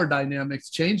power dynamics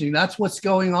changing. That's what's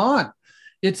going on.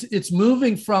 It's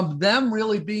moving from them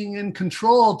really being in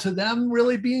control to them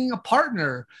really being a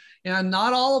partner. And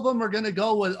not all of them are going to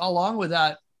go along with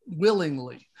that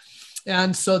willingly.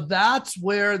 And so that's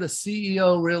where the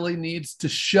CEO really needs to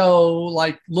show,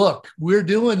 like, look, we're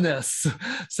doing this.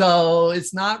 So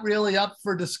it's not really up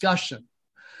for discussion.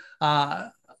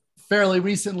 Fairly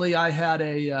recently, I had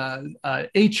a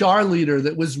HR leader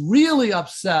that was really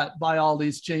upset by all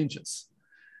these changes.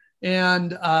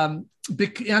 And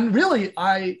really,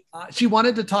 she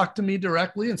wanted to talk to me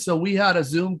directly. And so we had a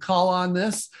Zoom call on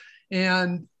this.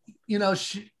 And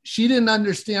she didn't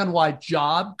understand why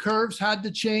job curves had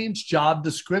to change, job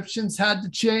descriptions had to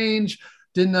change,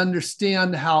 didn't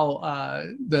understand how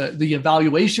the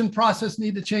evaluation process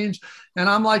needed to change. And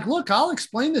I'm like, look, I'll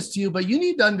explain this to you, but you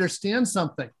need to understand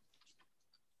something.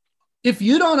 If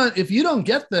you don't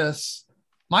get this,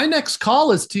 my next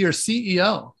call is to your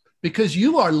CEO, because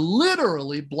you are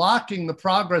literally blocking the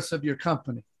progress of your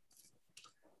company.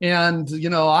 And,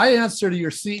 I answer to your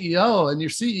CEO, and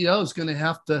your CEO is going to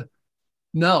have to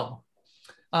know.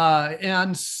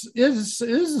 And this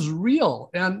is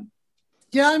real. And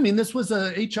yeah, I mean, this was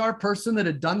a HR person that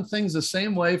had done things the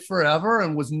same way forever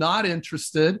and was not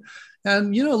interested.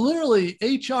 And, literally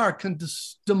HR can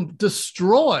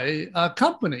destroy a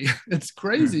company. It's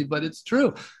crazy, but it's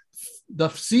true. The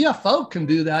CFO can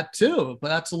do that too, but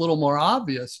that's a little more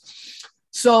obvious.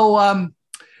 So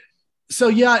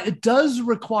yeah, it does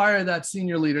require that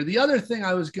senior leader. The other thing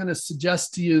I was going to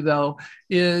suggest to you, though,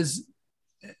 is,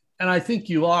 and I think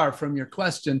you are from your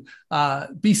question,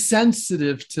 be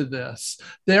sensitive to this.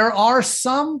 There are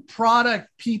some product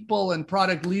people and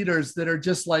product leaders that are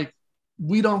just like,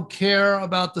 we don't care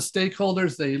about the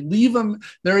stakeholders. They leave them.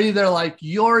 They're either like,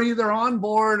 you're either on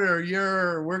board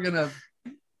or we're going to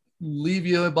leave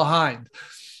you behind.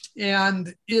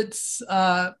 And it's,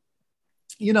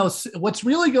 what's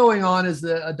really going on is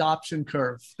the adoption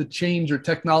curve, the change or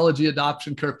technology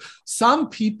adoption curve. Some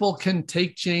people can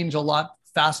take change a lot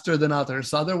faster than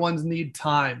others. Other ones need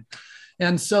time.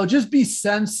 And so just be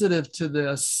sensitive to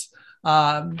this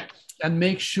and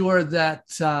make sure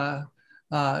that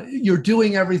you're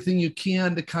doing everything you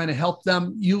can to kind of help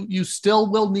them. You still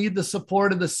will need the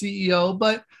support of the CEO,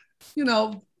 but,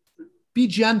 be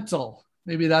gentle.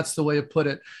 Maybe that's the way to put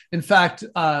it. In fact,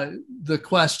 the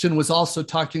question was also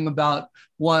talking about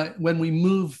when we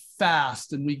move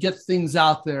fast and we get things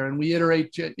out there and we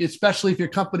iterate, especially if your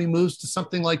company moves to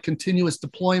something like continuous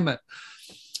deployment.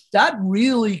 That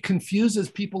really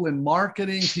confuses people in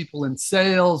marketing, people in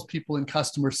sales, people in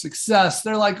customer success.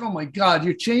 They're like, oh my God,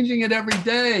 you're changing it every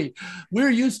day.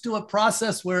 We're used to a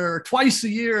process where twice a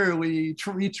year we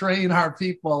retrain our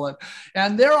people.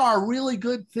 And there are really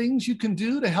good things you can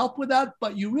do to help with that,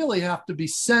 but you really have to be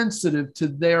sensitive to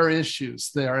their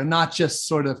issues there and not just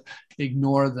sort of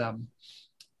ignore them.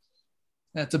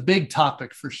 That's a big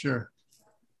topic for sure.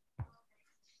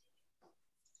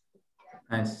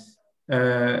 Nice.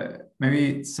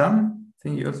 Maybe Sam, I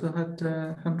think you also had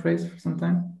hand raised for some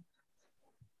time.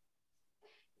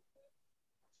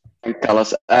 Thanks,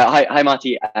 Carlos. Hi,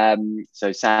 Marty.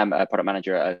 So Sam, a product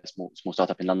manager at a small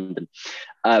startup in London.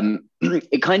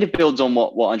 It kind of builds on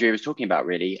what Andrea was talking about,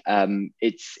 really.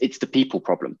 It's the people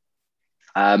problem.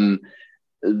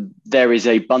 There is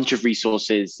a bunch of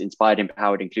resources, Inspired,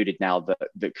 Empowered included now,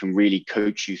 that can really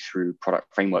coach you through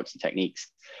product frameworks and techniques.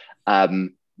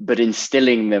 But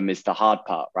instilling them is the hard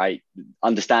part, right?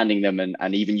 Understanding them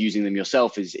and even using them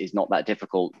yourself is not that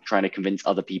difficult. Trying to convince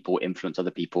other people, influence other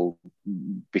people,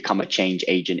 become a change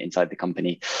agent inside the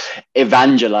company,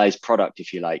 evangelize product,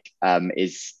 if you like,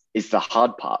 is the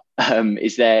hard part.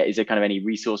 Is there kind of any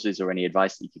resources or any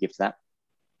advice that you could give to that?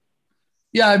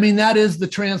 Yeah, I mean, that is the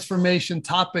transformation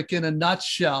topic in a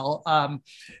nutshell.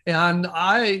 And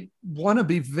I want to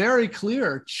be very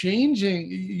clear,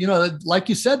 changing, like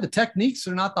you said, the techniques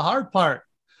are not the hard part.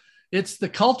 It's the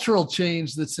cultural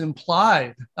change that's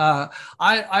implied. I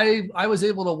was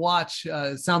able to watch,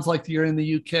 it sounds like you're in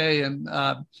the UK, and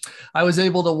I was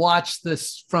able to watch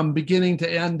this from beginning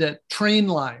to end at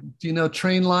Trainline. Do you know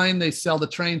Trainline? They sell the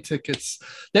train tickets.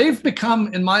 They've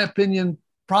become, in my opinion,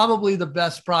 probably the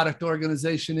best product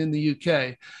organization in the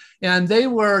UK. And they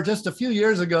were, just a few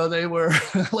years ago, they were,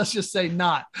 let's just say,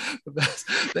 not the best.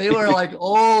 They were like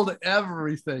old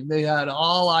everything. They had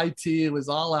all IT. It was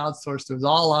all outsourced. It was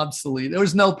all obsolete. There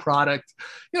was no product,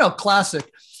 classic.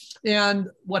 And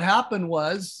what happened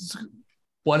was,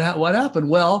 what happened?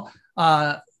 Well,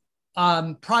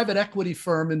 private equity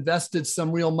firm invested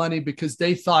some real money because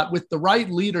they thought with the right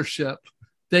leadership,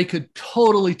 they could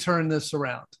totally turn this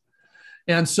around.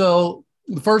 And so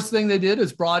the first thing they did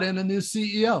is brought in a new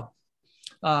CEO.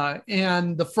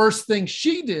 And the first thing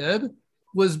she did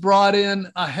was brought in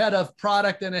a head of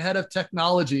product and a head of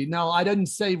technology. Now, I didn't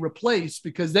say replace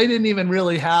because they didn't even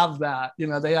really have that. You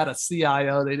know, they had a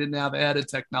CIO, they didn't have a head of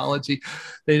technology,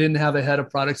 they didn't have a head of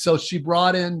product. So she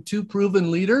brought in two proven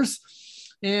leaders,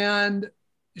 and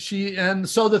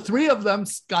so the three of them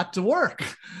got to work.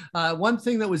 One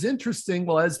thing that was interesting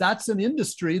was that's an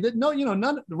industry that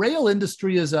the rail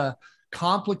industry is a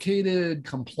complicated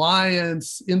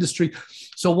compliance industry.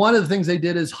 So one of the things they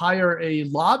did is hire a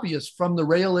lobbyist from the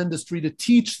rail industry to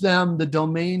teach them the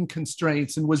domain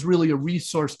constraints, and was really a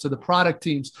resource to the product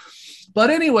teams. But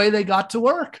anyway, they got to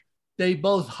work. They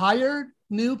both hired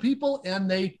new people and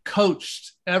they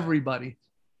coached everybody,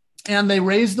 and they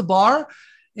raised the bar.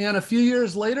 And a few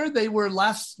years later, they were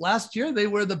last year, they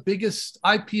were the biggest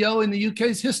IPO in the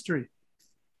UK's history.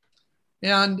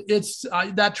 And it's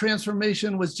that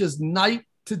transformation was just night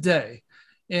to day.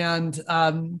 And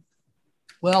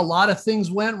well, a lot of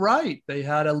things went right. They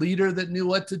had a leader that knew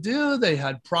what to do. They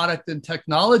had product and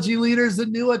technology leaders that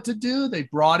knew what to do. They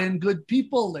brought in good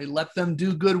people. They let them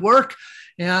do good work.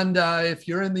 And if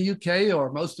you're in the UK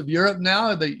or most of Europe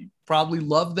now, they probably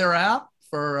love their app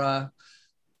for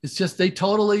it's just they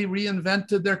totally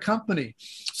reinvented their company.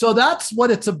 So that's what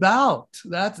it's about.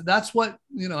 That's what,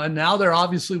 and now they're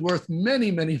obviously worth many,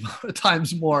 many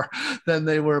times more than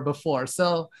they were before.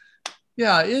 So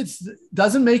yeah, it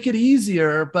doesn't make it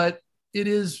easier, but it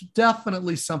is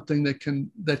definitely something that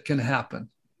can happen.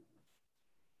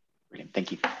 Brilliant.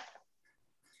 Thank you.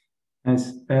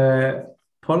 Nice.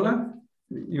 Paula,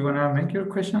 you want to make your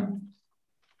question?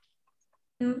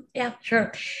 Yeah,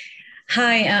 sure.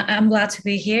 Hi, I'm glad to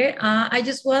be here. I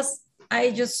just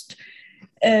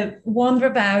wonder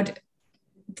about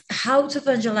how to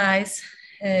evangelize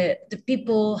the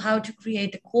people, how to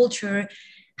create the culture,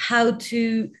 how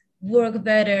to work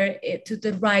better to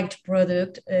the right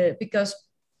product. Because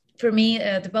for me,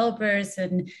 developers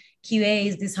and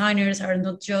QAs, designers are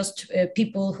not just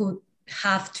people who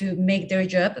have to make their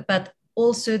job, but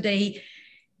also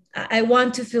I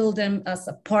want to feel them as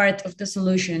a part of the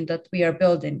solution that we are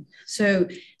building. So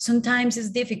sometimes it's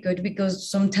difficult because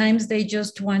sometimes they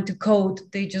just want to code,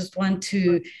 they just want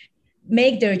to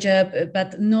make their job,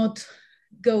 but not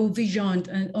go beyond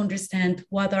and understand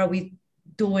what are we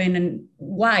doing and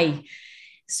why.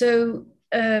 So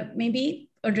maybe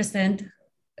understand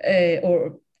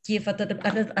or give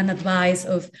an advice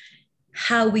of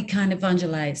how we can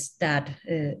evangelize that,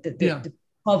 the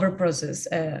cover process.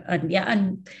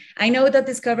 And I know that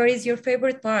discovery is your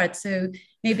favorite part. So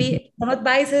maybe some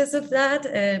advices of that,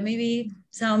 maybe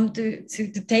some to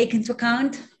take into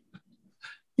account.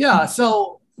 Yeah.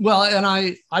 So, well, and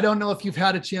I don't know if you've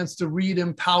had a chance to read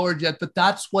Empowered yet, but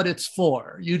that's what it's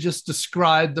for. You just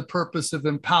described the purpose of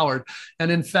Empowered.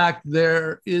 And in fact,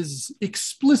 there is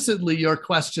explicitly your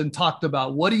question talked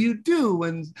about. What do you do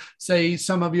when, say,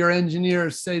 some of your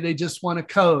engineers say they just want to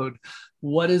code?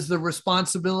 What is the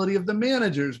responsibility of the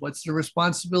managers? What's the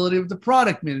responsibility of the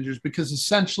product managers? Because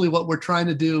essentially what we're trying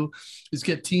to do is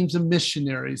get teams of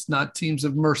missionaries, not teams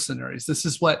of mercenaries. This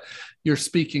is what you're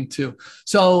speaking to.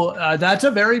 So that's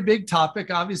a very big topic.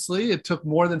 Obviously, it took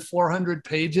more than 400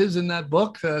 pages in that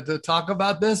book to talk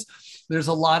about this. There's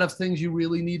a lot of things you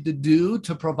really need to do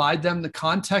to provide them the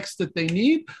context that they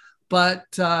need.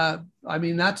 But I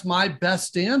mean, that's my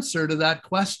best answer to that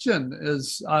question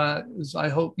is I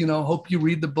hope you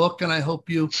read the book, and I hope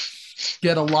you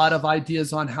get a lot of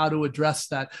ideas on how to address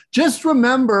that. Just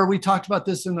remember, we talked about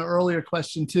this in the earlier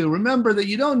question too. Remember that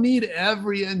you don't need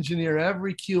every engineer,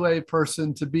 every QA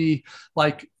person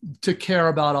to care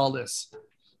about all this.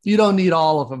 You don't need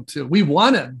all of them to. We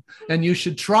want it, and you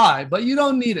should try, but you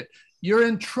don't need it. You're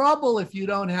in trouble if you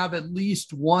don't have at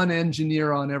least one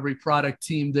engineer on every product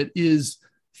team that is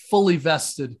fully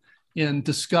vested in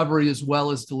discovery as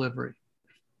well as delivery.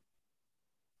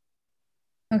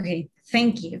 Okay,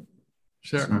 thank you.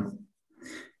 Sure.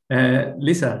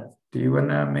 Lisa, do you want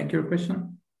to make your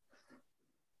question?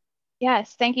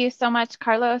 Yes, thank you so much,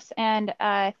 Carlos, and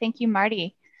thank you,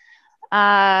 Marty.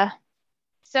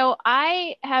 So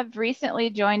I have recently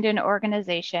joined an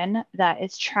organization that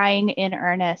is trying in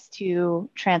earnest to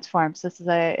transform. So this is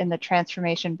in the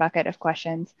transformation bucket of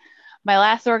questions. My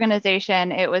last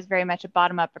organization, it was very much a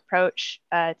bottom-up approach.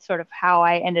 It's sort of how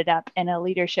I ended up in a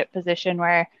leadership position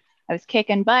where I was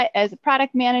kicking butt as a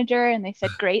product manager, and they said,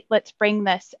 great, let's bring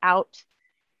this out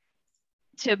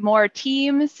to more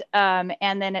teams. And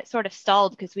then it sort of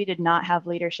stalled because we did not have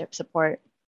leadership support.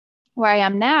 Where I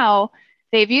am now,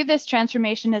 they view this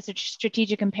transformation as a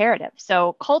strategic imperative.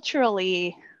 So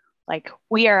culturally, like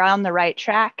we are on the right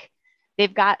track.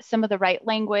 They've got some of the right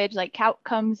language, like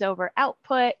outcomes over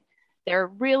output. They're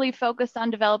really focused on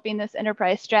developing this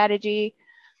enterprise strategy.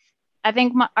 I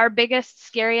think our biggest,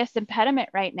 scariest impediment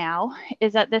right now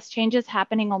is that this change is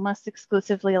happening almost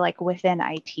exclusively like within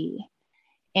IT.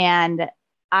 And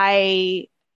I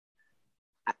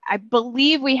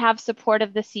believe we have support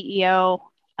of the CEO.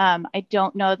 I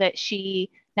don't know that she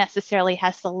necessarily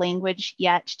has the language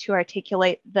yet to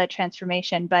articulate the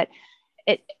transformation, but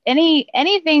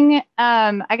anything,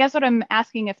 I guess what I'm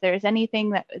asking, if there's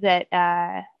anything that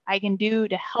I can do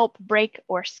to help break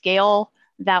or scale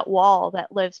that wall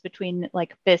that lives between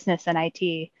like business and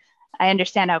IT. I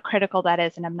understand how critical that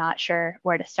is, and I'm not sure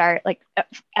where to start. Like,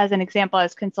 as an example, I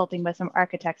was consulting with some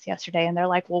architects yesterday, and they're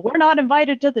like, well, we're not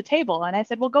invited to the table. And I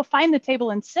said, well, go find the table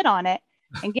and sit on it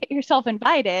and get yourself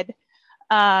invited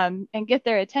and get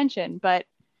their attention. But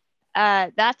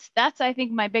that's I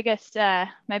think my biggest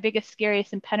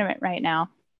scariest impediment right now.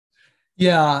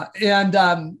 Yeah,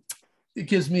 and it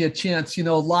gives me a chance. You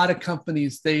know, a lot of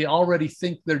companies, they already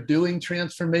think they're doing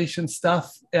transformation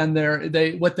stuff, and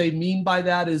what they mean by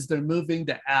that is they're moving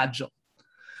to agile.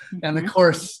 Mm-hmm. And of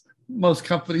course, most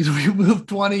companies we moved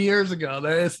 20 years ago.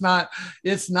 It's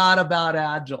not about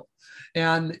agile.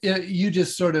 And you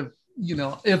just sort of, you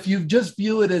know, if you just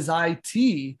view it as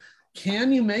IT,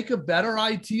 can you make a better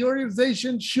IT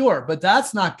organization? Sure, but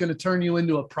that's not going to turn you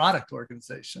into a product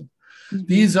organization. Mm-hmm.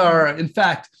 These are, in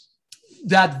fact,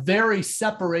 that very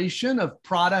separation of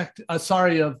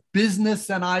of business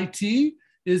and IT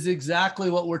is exactly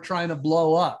what we're trying to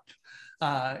blow up.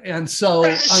 And so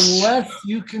unless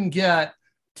you can get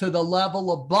to the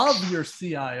level above your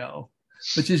CIO,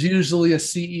 which is usually a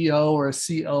CEO or a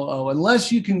COO,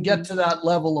 unless you can get to that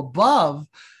level above,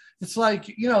 it's like,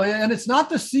 you know, and it's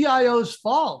not the CIO's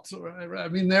fault. I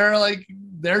mean,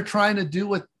 they're trying to do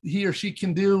what he or she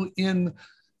can do in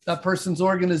that person's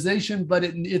organization, but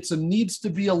it needs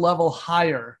to be a level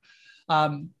higher.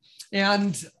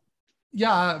 And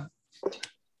yeah,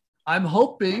 I'm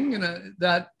hoping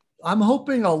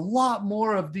a lot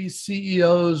more of these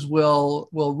CEOs will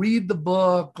read the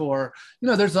book, or, you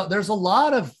know, there's a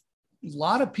lot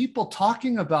of people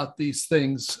talking about these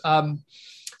things.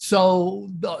 So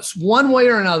one way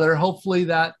or another, hopefully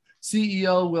that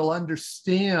CEO will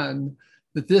understand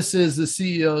that this is the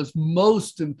CEO's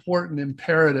most important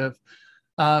imperative.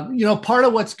 You know, part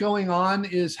of what's going on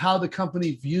is how the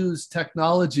company views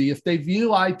technology. If they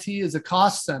view IT as a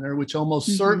cost center, which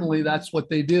almost certainly that's what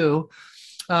they do,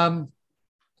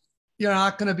 you're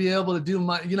not going to be able to do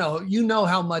much. You know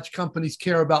how much companies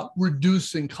care about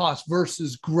reducing costs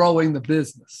versus growing the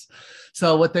business.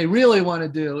 So what they really want to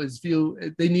do is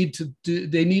they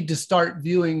need to start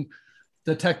viewing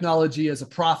the technology as a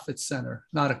profit center,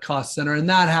 not a cost center. And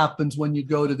that happens when you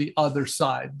go to the other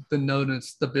side, known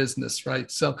as the business,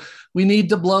 right? So we need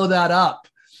to blow that up.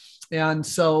 And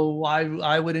so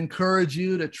I would encourage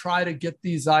you to try to get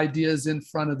these ideas in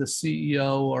front of the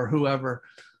CEO or whoever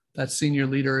that senior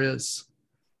leader is.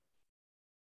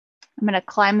 I'm going to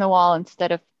climb the wall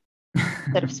instead of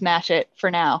smash it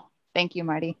for now. Thank you,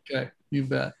 Marty. Okay, you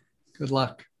bet. Good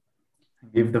luck.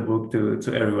 Give the book to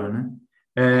everyone.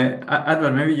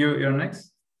 Advan, maybe you're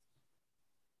next.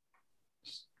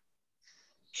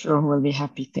 Sure, we'll be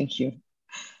happy. Thank you.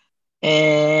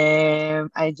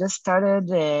 I just started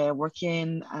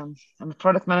working. I'm a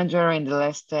product manager in the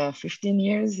last 15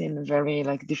 years in very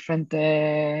different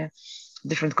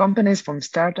companies, from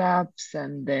startups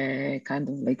and kind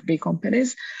of like big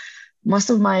companies. Most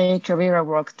of my career I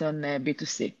worked on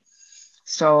B2C.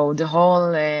 So the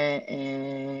whole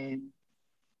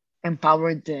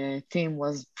empowered team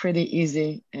was pretty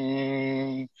easy.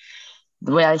 The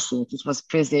way I see it was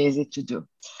pretty easy to do.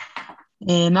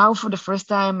 And now for the first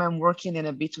time, I'm working in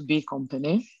a B2B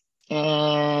company,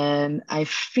 and I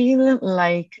feel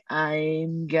like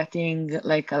I'm getting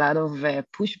like a lot of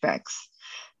pushbacks,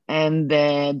 and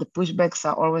the pushbacks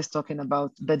are always talking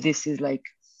about, but this is like,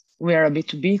 we are a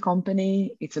B2B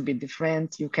company. It's a bit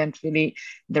different. You can't really,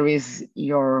 there is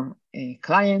your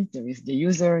client, there is the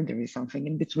user, there is something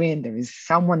in between, there is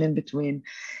someone in between.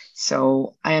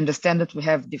 So I understand that we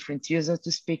have different users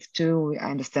to speak to.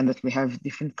 I understand that we have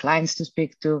different clients to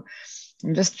speak to.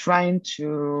 I'm just trying to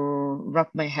wrap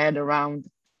my head around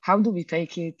how do we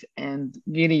take it and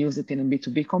really use it in a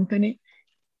B2B company?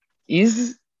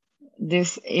 Is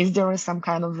there some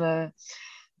kind of a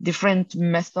different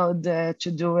method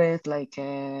to do it? Like,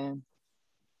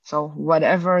 so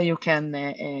whatever you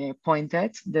can point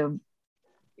at. The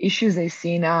issues I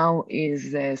see now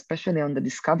is especially on the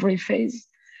discovery phase.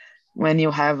 when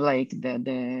you have like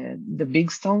the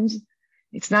big stones.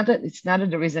 It's not that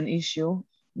there is an issue.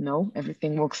 No,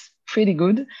 everything works pretty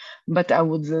good, but I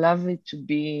would love it to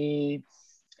be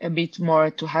a bit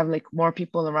more, to have like more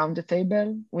people around the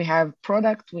table. We have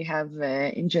product, we have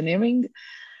engineering,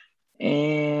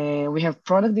 we have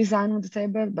product design on the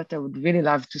table, but I would really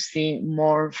love to see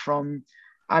more from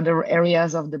other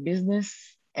areas of the business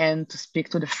and to speak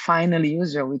to the final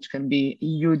user, which can be a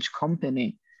huge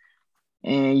company,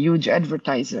 a huge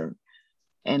advertiser,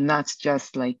 and not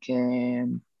just like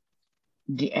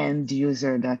the end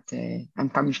user that I'm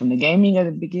coming from the gaming at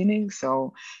the beginning.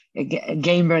 So a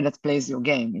gamer that plays your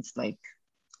game, it's like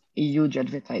a huge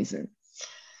advertiser.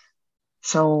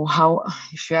 So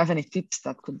if you have any tips,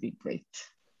 that could be great.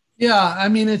 Yeah, I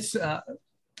mean, it's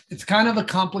kind of a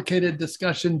complicated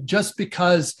discussion just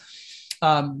because,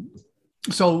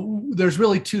 so there's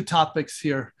really two topics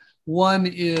here. One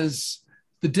is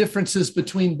the differences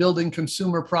between building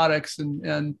consumer products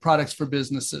and products for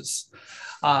businesses.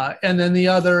 And then the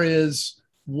other is,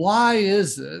 why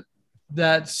is it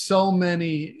that so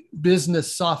many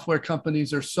business software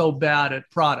companies are so bad at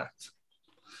product?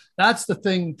 That's the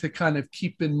thing to kind of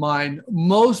keep in mind.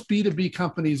 Most B2B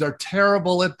companies are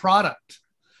terrible at product.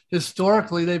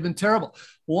 Historically, they've been terrible.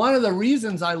 One of the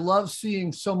reasons I love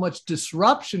seeing so much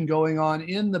disruption going on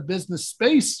in the business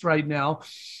space right now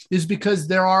is because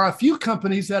there are a few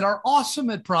companies that are awesome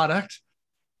at product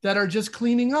that are just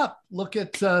cleaning up. Look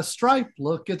at Stripe,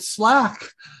 look at Slack,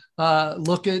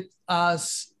 look at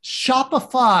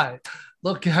Shopify.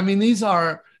 Look, I mean, these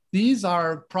are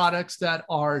products that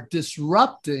are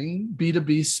disrupting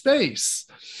B2B space,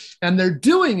 and they're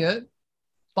doing it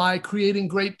by creating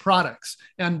great products.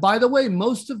 And by the way,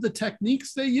 most of the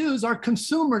techniques they use are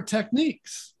consumer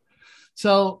techniques.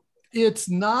 So it's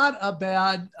not a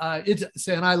bad,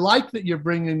 and I like that you're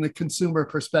bringing the consumer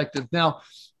perspective. Now,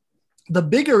 the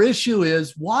bigger issue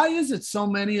is, why is it so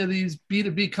many of these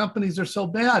B2B companies are so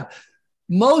bad?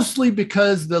 Mostly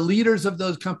because the leaders of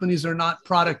those companies are not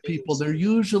product people. They're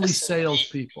usually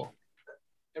salespeople.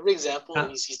 Every example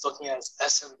he's looking at is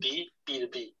SMB,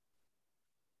 B2B.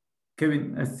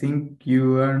 Kevin, I think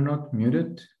you are not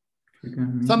muted.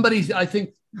 Somebody, I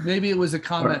think maybe it was a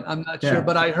comment, I'm not sure,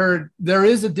 but I heard there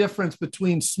is a difference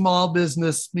between small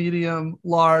business, medium,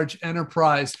 large,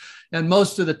 enterprise, and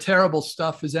most of the terrible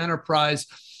stuff is enterprise.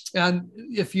 And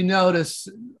if you notice,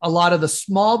 a lot of the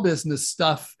small business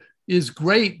stuff is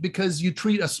great because you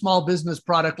treat a small business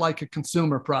product like a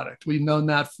consumer product. We've known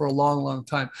that for a long, long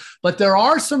time. But there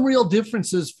are some real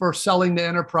differences for selling to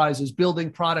enterprises,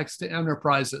 building products to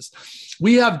enterprises.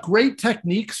 We have great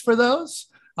techniques for those.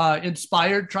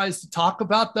 Inspired tries to talk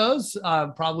about those.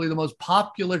 Probably the most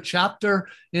popular chapter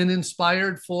in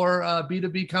Inspired for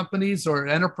B2B companies or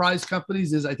enterprise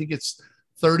companies is, I think it's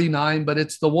 39, but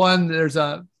it's the one, there's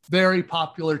a very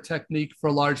popular technique for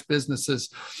large businesses.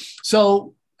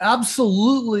 So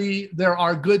absolutely, there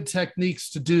are good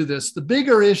techniques to do this. The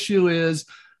bigger issue is,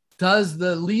 does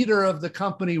the leader of the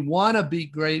company want to be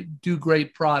great, do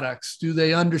great products? Do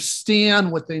they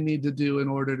understand what they need to do in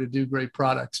order to do great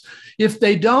products? If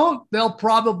they don't, they'll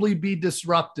probably be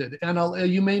disrupted. And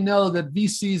you may know that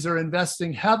VCs are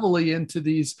investing heavily into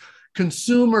these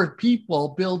consumer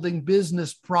people building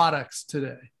business products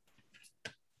today.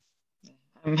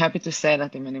 I'm happy to say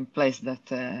that I'm in place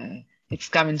that it's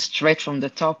coming straight from the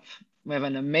top. We have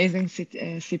an amazing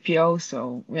CPO,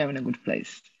 so we're in a good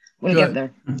place. We'll get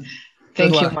there.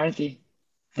 Thank you, Marty.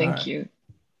 Thank you.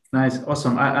 Nice.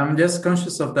 Awesome. I'm just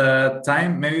conscious of the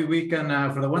time. Maybe we can,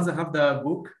 for the ones that have the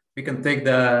book, we can take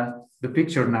the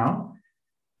picture now.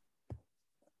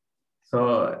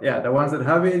 So yeah, the ones that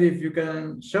have it, if you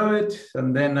can show it,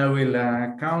 and then I will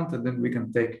count, and then we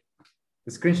can take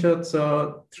the screenshot.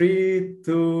 So 3,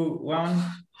 2, 1.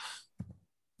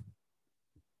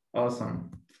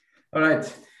 Awesome. All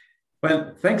right.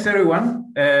 Well, thanks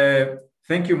everyone.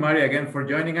 Thank you, Mari, again for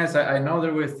joining us. I know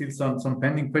there were still some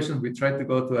pending questions. We tried to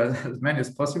go to as many as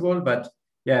possible, but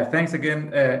yeah, thanks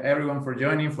again, everyone, for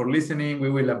joining, for listening. We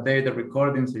will update the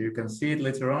recording so you can see it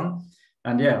later on.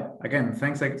 And yeah, again,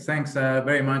 thanks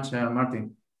very much,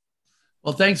 Martin.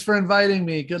 Well, thanks for inviting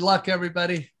me. Good luck,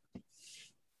 everybody.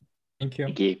 Thank you.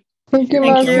 Thank you. Thank you,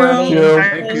 Marty.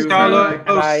 Thank you, Carlos.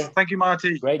 Bye. Thank you,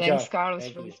 Marty. Great Thanks, job. Carlos,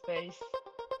 Thank for you. the space.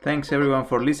 Thanks everyone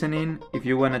for listening. If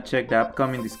you want to check the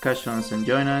upcoming discussions and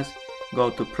join us,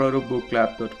 go to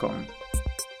productbooklab.com.